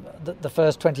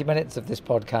first 20 minutes of this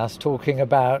podcast talking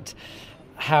about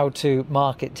how to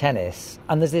market tennis,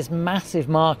 and there's this massive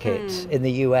market in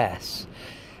the US.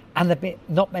 And there have been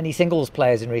not many singles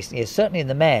players in recent years, certainly in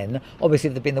the men. Obviously,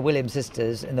 there have been the Williams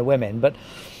sisters in the women. But,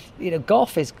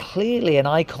 Goff is clearly an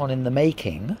icon in the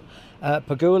making.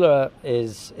 Pegula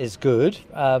is good.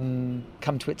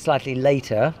 Come to it slightly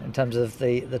later in terms of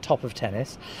the top of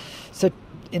tennis. So,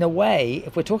 in a way,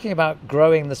 if we're talking about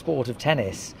growing the sport of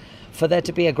tennis, for there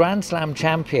to be a Grand Slam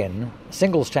champion,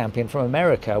 singles champion from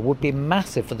America would be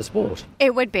massive for the sport.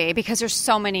 It would be, because there's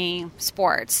so many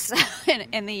sports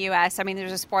in the U.S. I mean,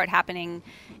 there's a sport happening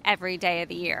every day of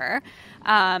the year.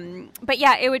 But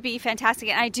yeah, it would be fantastic.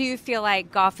 And I do feel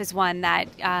like Goff is one that,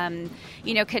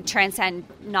 could transcend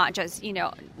not just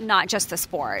the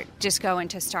sport, just go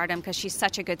into stardom, because she's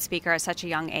such a good speaker at such a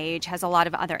young age, has a lot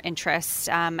of other interests.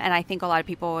 And I think a lot of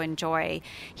people enjoy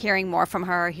hearing more from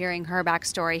her, hearing her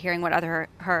backstory, hearing what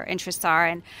her interests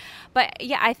are. But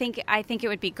yeah, I think it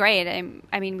would be great.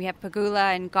 I mean, we have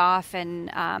Pegula and Goff, and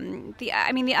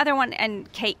the other one,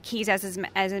 and Kate Keys, as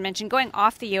I mentioned, going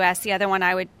off the U.S. The other one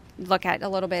I would look at a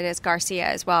little bit is Garcia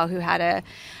as well, who had a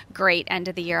great end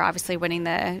of the year, obviously winning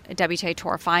the WTA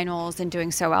Tour finals and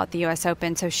doing so well at the U.S.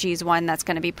 Open. So she's one that's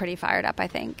going to be pretty fired up, I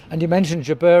think. And you mentioned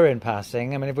Jabeur in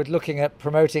passing. I mean, if we're looking at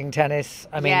promoting tennis,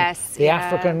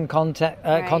 African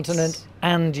continent,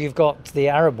 and you've got the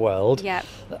Arab world. Yep.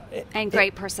 And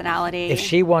great personality. If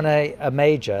she won a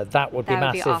major, that would be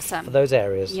massive awesome for those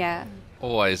areas. Yeah.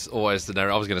 Always the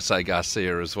narrative. I was going to say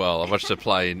Garcia as well. I watched her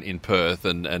play in Perth,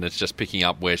 and it's just picking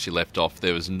up where she left off.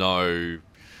 There was no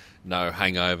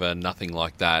hangover, nothing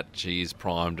like that. She's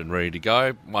primed and ready to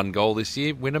go. 1 goal this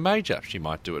year, win a major. She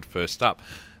might do it first up.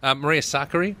 Maria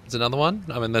Sakkari is another one.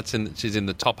 I mean, she's in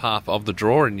the top half of the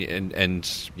draw, and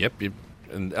Arina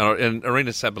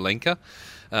Sabalenka.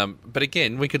 But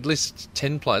again, we could list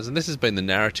 10 players, and this has been the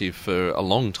narrative for a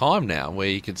long time now, where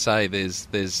you could say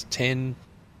there's 10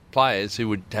 players who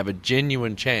would have a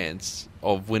genuine chance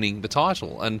of winning the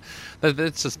title. And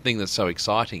that's the thing that's so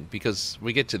exciting, because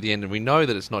we get to the end and we know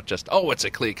that it's not just, it's a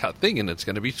clear-cut thing and it's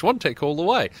going to be Swiatek all the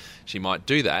way. She might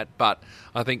do that, but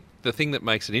I think the thing that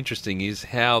makes it interesting is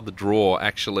how the draw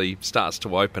actually starts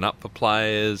to open up for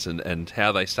players and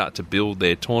how they start to build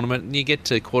their tournament. And you get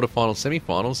to quarterfinals,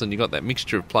 semi-finals, and you've got that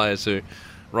mixture of players who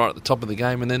right at the top of the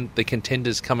game, and then the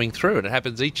contenders coming through, and it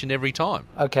happens each and every time.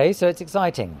 Okay, so it's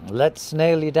exciting. Let's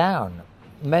nail you down.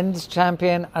 Men's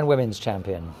champion and women's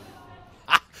champion.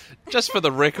 Just for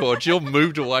the record, Jill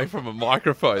moved away from a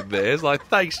microphone there. It's like,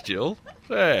 thanks, Jill.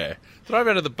 Yeah. Throw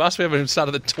me under the bus. We haven't even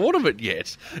started the tournament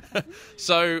yet.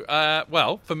 So,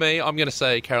 for me, I'm going to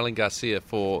say Caroline Garcia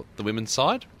for the women's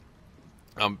side.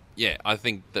 I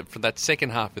think that for that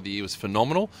second half of the year was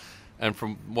phenomenal. And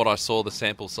from what I saw, the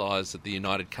sample size at the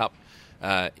United Cup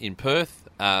in Perth,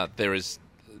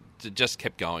 just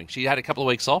kept going. She had a couple of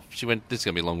weeks off. She went, this is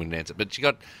going to be a long-winded answer, but she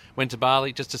went to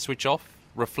Bali just to switch off,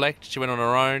 reflect. She went on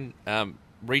her own,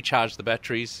 recharged the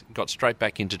batteries, got straight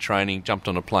back into training, jumped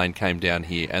on a plane, came down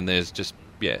here, and there's just,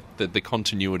 the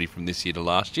continuity from this year to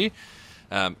last year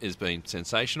has been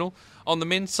sensational. On the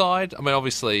men's side, I mean,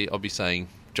 obviously, I'll be saying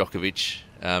Djokovic,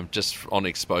 just on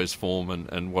exposed form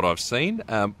and what I've seen,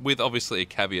 with obviously a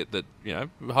caveat that,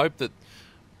 we hope that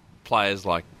players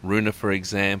like Runa, for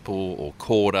example, or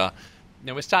Korda,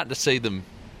 we're starting to see them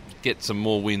get some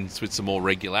more wins with some more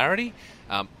regularity.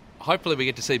 Hopefully we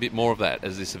get to see a bit more of that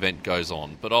as this event goes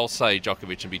on. But I'll say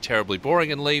Djokovic and be terribly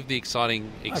boring and leave the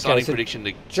exciting prediction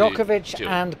to Djokovic Jill.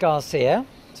 And Garcia.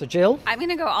 So Jill? I'm going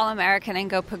to go All-American and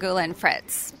go Pegula and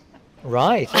Fritz.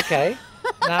 Right, okay.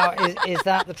 Now, is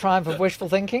that the triumph of wishful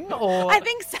thinking? Or? I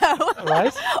think so.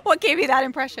 Right. What gave you that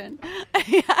impression?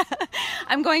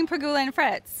 I'm going Pegula and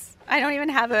Fritz. I don't even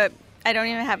have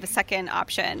a second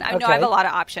option. I know I have a lot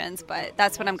of options, but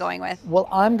that's what I'm going with. Well,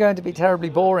 I'm going to be terribly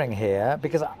boring here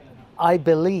because I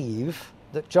believe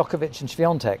that Djokovic and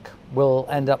Swiatek will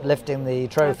end up lifting the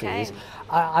trophies. Okay.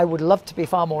 I would love to be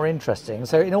far more interesting.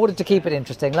 So in order to keep it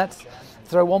interesting, let's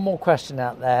throw one more question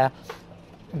out there.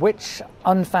 Which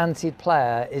unfancied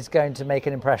player is going to make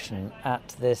an impression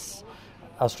at this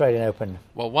Australian Open?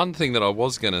 Well, one thing that I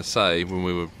was going to say when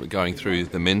we were going through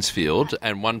the men's field,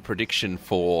 and one prediction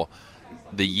for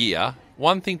the year,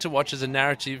 one thing to watch as a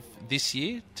narrative this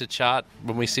year to chart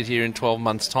when we sit here in 12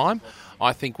 months' time,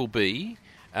 I think will be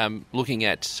looking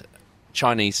at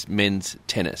Chinese men's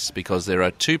tennis, because there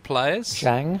are two players.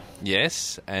 Zhang.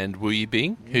 Yes, and Wu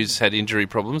Yibing, who's had injury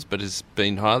problems but has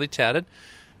been highly touted,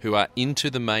 who are into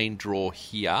the main draw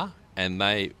here, and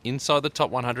they, inside the top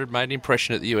 100, made an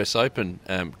impression at the US Open,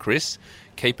 Chris.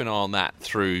 Keep an eye on that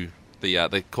through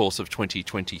the course of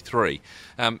 2023.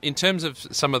 In terms of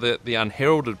some of the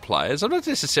unheralded players, I'm not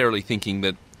necessarily thinking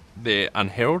that they're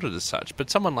unheralded as such, but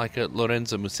someone like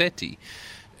Lorenzo Musetti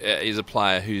is a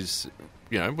player who's,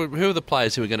 who are the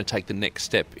players who are going to take the next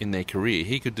step in their career?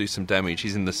 He could do some damage.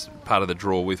 He's in this part of the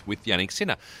draw with Yannick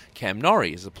Sinner. Cam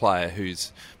Norrie is a player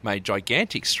who's made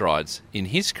gigantic strides in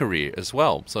his career as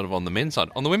well, sort of on the men's side.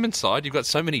 On the women's side, you've got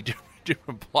so many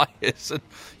different players, and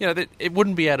that it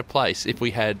wouldn't be out of place if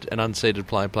we had an unseeded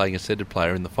player playing a seeded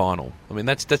player in the final. I mean,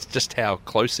 that's just how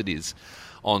close it is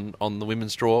on the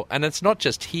women's draw, and it's not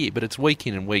just here, but it's week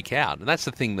in and week out, and that's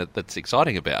the thing that's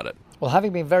exciting about it. Well,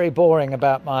 having been very boring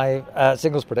about my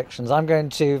singles predictions, I'm going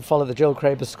to follow the Jill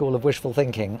CRAYBAS school of wishful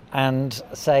thinking and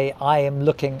say I am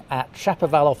looking at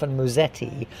Shapovalov and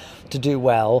Musetti to do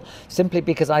well, simply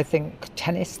because I think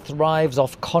tennis thrives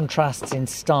off contrasts in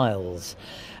styles,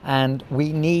 and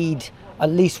we need at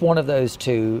least one of those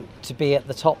two to be at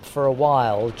the top for a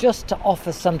while, just to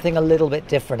offer something a little bit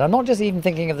different. I'm not just even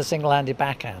thinking of the single-handed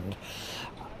backhand.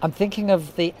 I'm thinking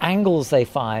of the angles they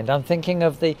find. I'm thinking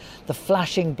of the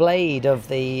flashing blade of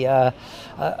the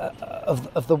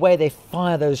of the way they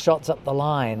fire those shots up the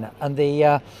line, and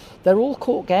they're all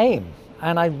court game.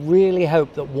 And I really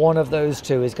hope that one of those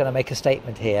two is going to make a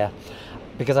statement here,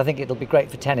 because I think it'll be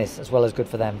great for tennis as well as good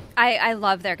for them. I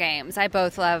love their games. I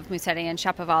both love Musetti and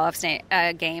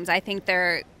Shapovalov's games. I think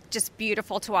they're just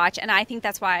beautiful to watch, and I think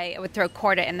that's why I would throw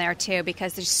Korda in there too,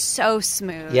 because they're so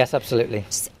smooth. Yes, absolutely.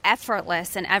 Just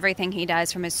effortless in everything he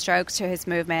does, from his strokes to his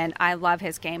movement. I love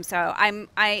his game, so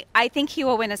I think he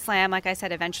will win a slam, like I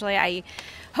said, eventually. I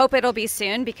hope it'll be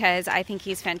soon, because I think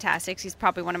he's fantastic. He's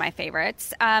probably one of my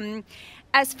favorites.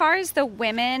 As far as the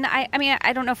women, I mean,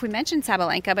 I don't know if we mentioned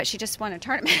Sabalenka, but she just won a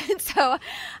tournament. So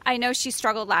I know she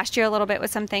struggled last year a little bit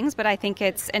with some things, but I think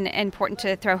it's important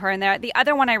to throw her in there. The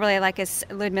other one I really like is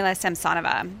Ludmila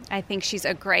Samsonova. I think she's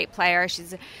a great player.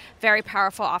 She's very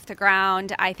powerful off the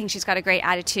ground. I think she's got a great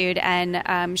attitude,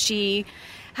 and she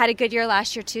had a good year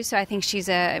last year too, so I think she's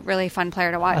a really fun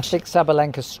player to watch. I think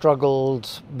Sabalenka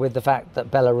struggled with the fact that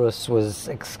Belarus was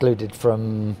excluded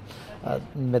from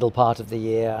middle part of the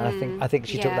year. I think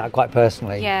she took that quite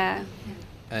personally. Yeah.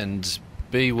 And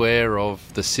beware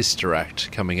of the sister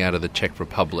act coming out of the Czech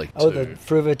Republic. Oh, the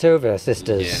Fruhvirtova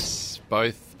sisters. Yes,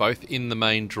 both in the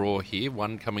main draw here.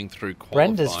 One coming through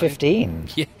qualifying. Brenda's 15.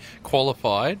 Yeah,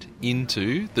 qualified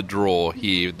into the draw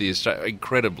here,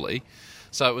 incredibly.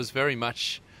 So it was very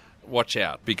much watch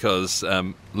out, because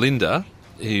Linda,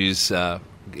 who's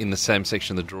in the same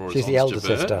section of the draw She's as the elder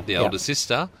sister. The elder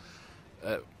sister,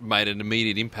 made an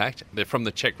immediate impact. They're from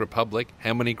the Czech Republic.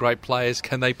 How many great players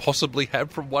can they possibly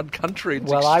have from one country?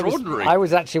 It's extraordinary. I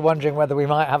was actually wondering whether we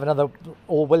might have another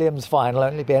all-Williams final,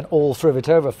 only be an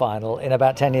all-Fruhvirtova final in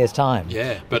about 10 years' time.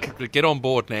 Yeah, but get on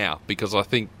board now, because I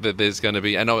think that there's going to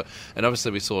be... And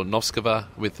obviously we saw Noskova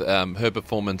with her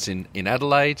performance in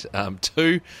Adelaide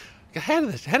too. How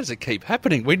does it keep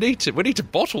happening? We need to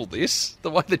bottle this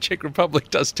the way the Czech Republic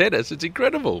does tennis. It's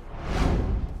incredible.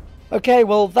 Okay,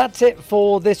 well, that's it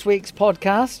for this week's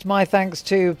podcast. My thanks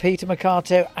to Petra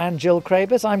Martic and Jill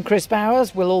CRAYBAS. I'm Chris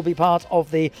Bowers. We'll all be part of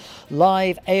the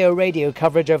live AO radio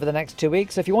coverage over the next 2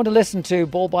 weeks. So if you want to listen to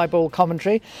ball-by-ball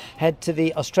commentary, head to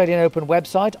the Australian Open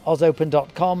website,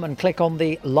 ausopen.com, and click on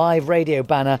the live radio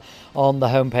banner on the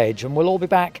homepage. And we'll all be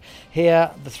back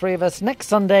here, the three of us, next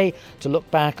Sunday to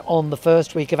look back on the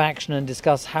first week of action and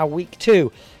discuss how week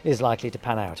 2 is likely to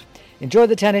pan out. Enjoy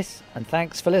the tennis, and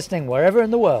thanks for listening wherever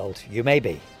in the world you may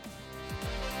be.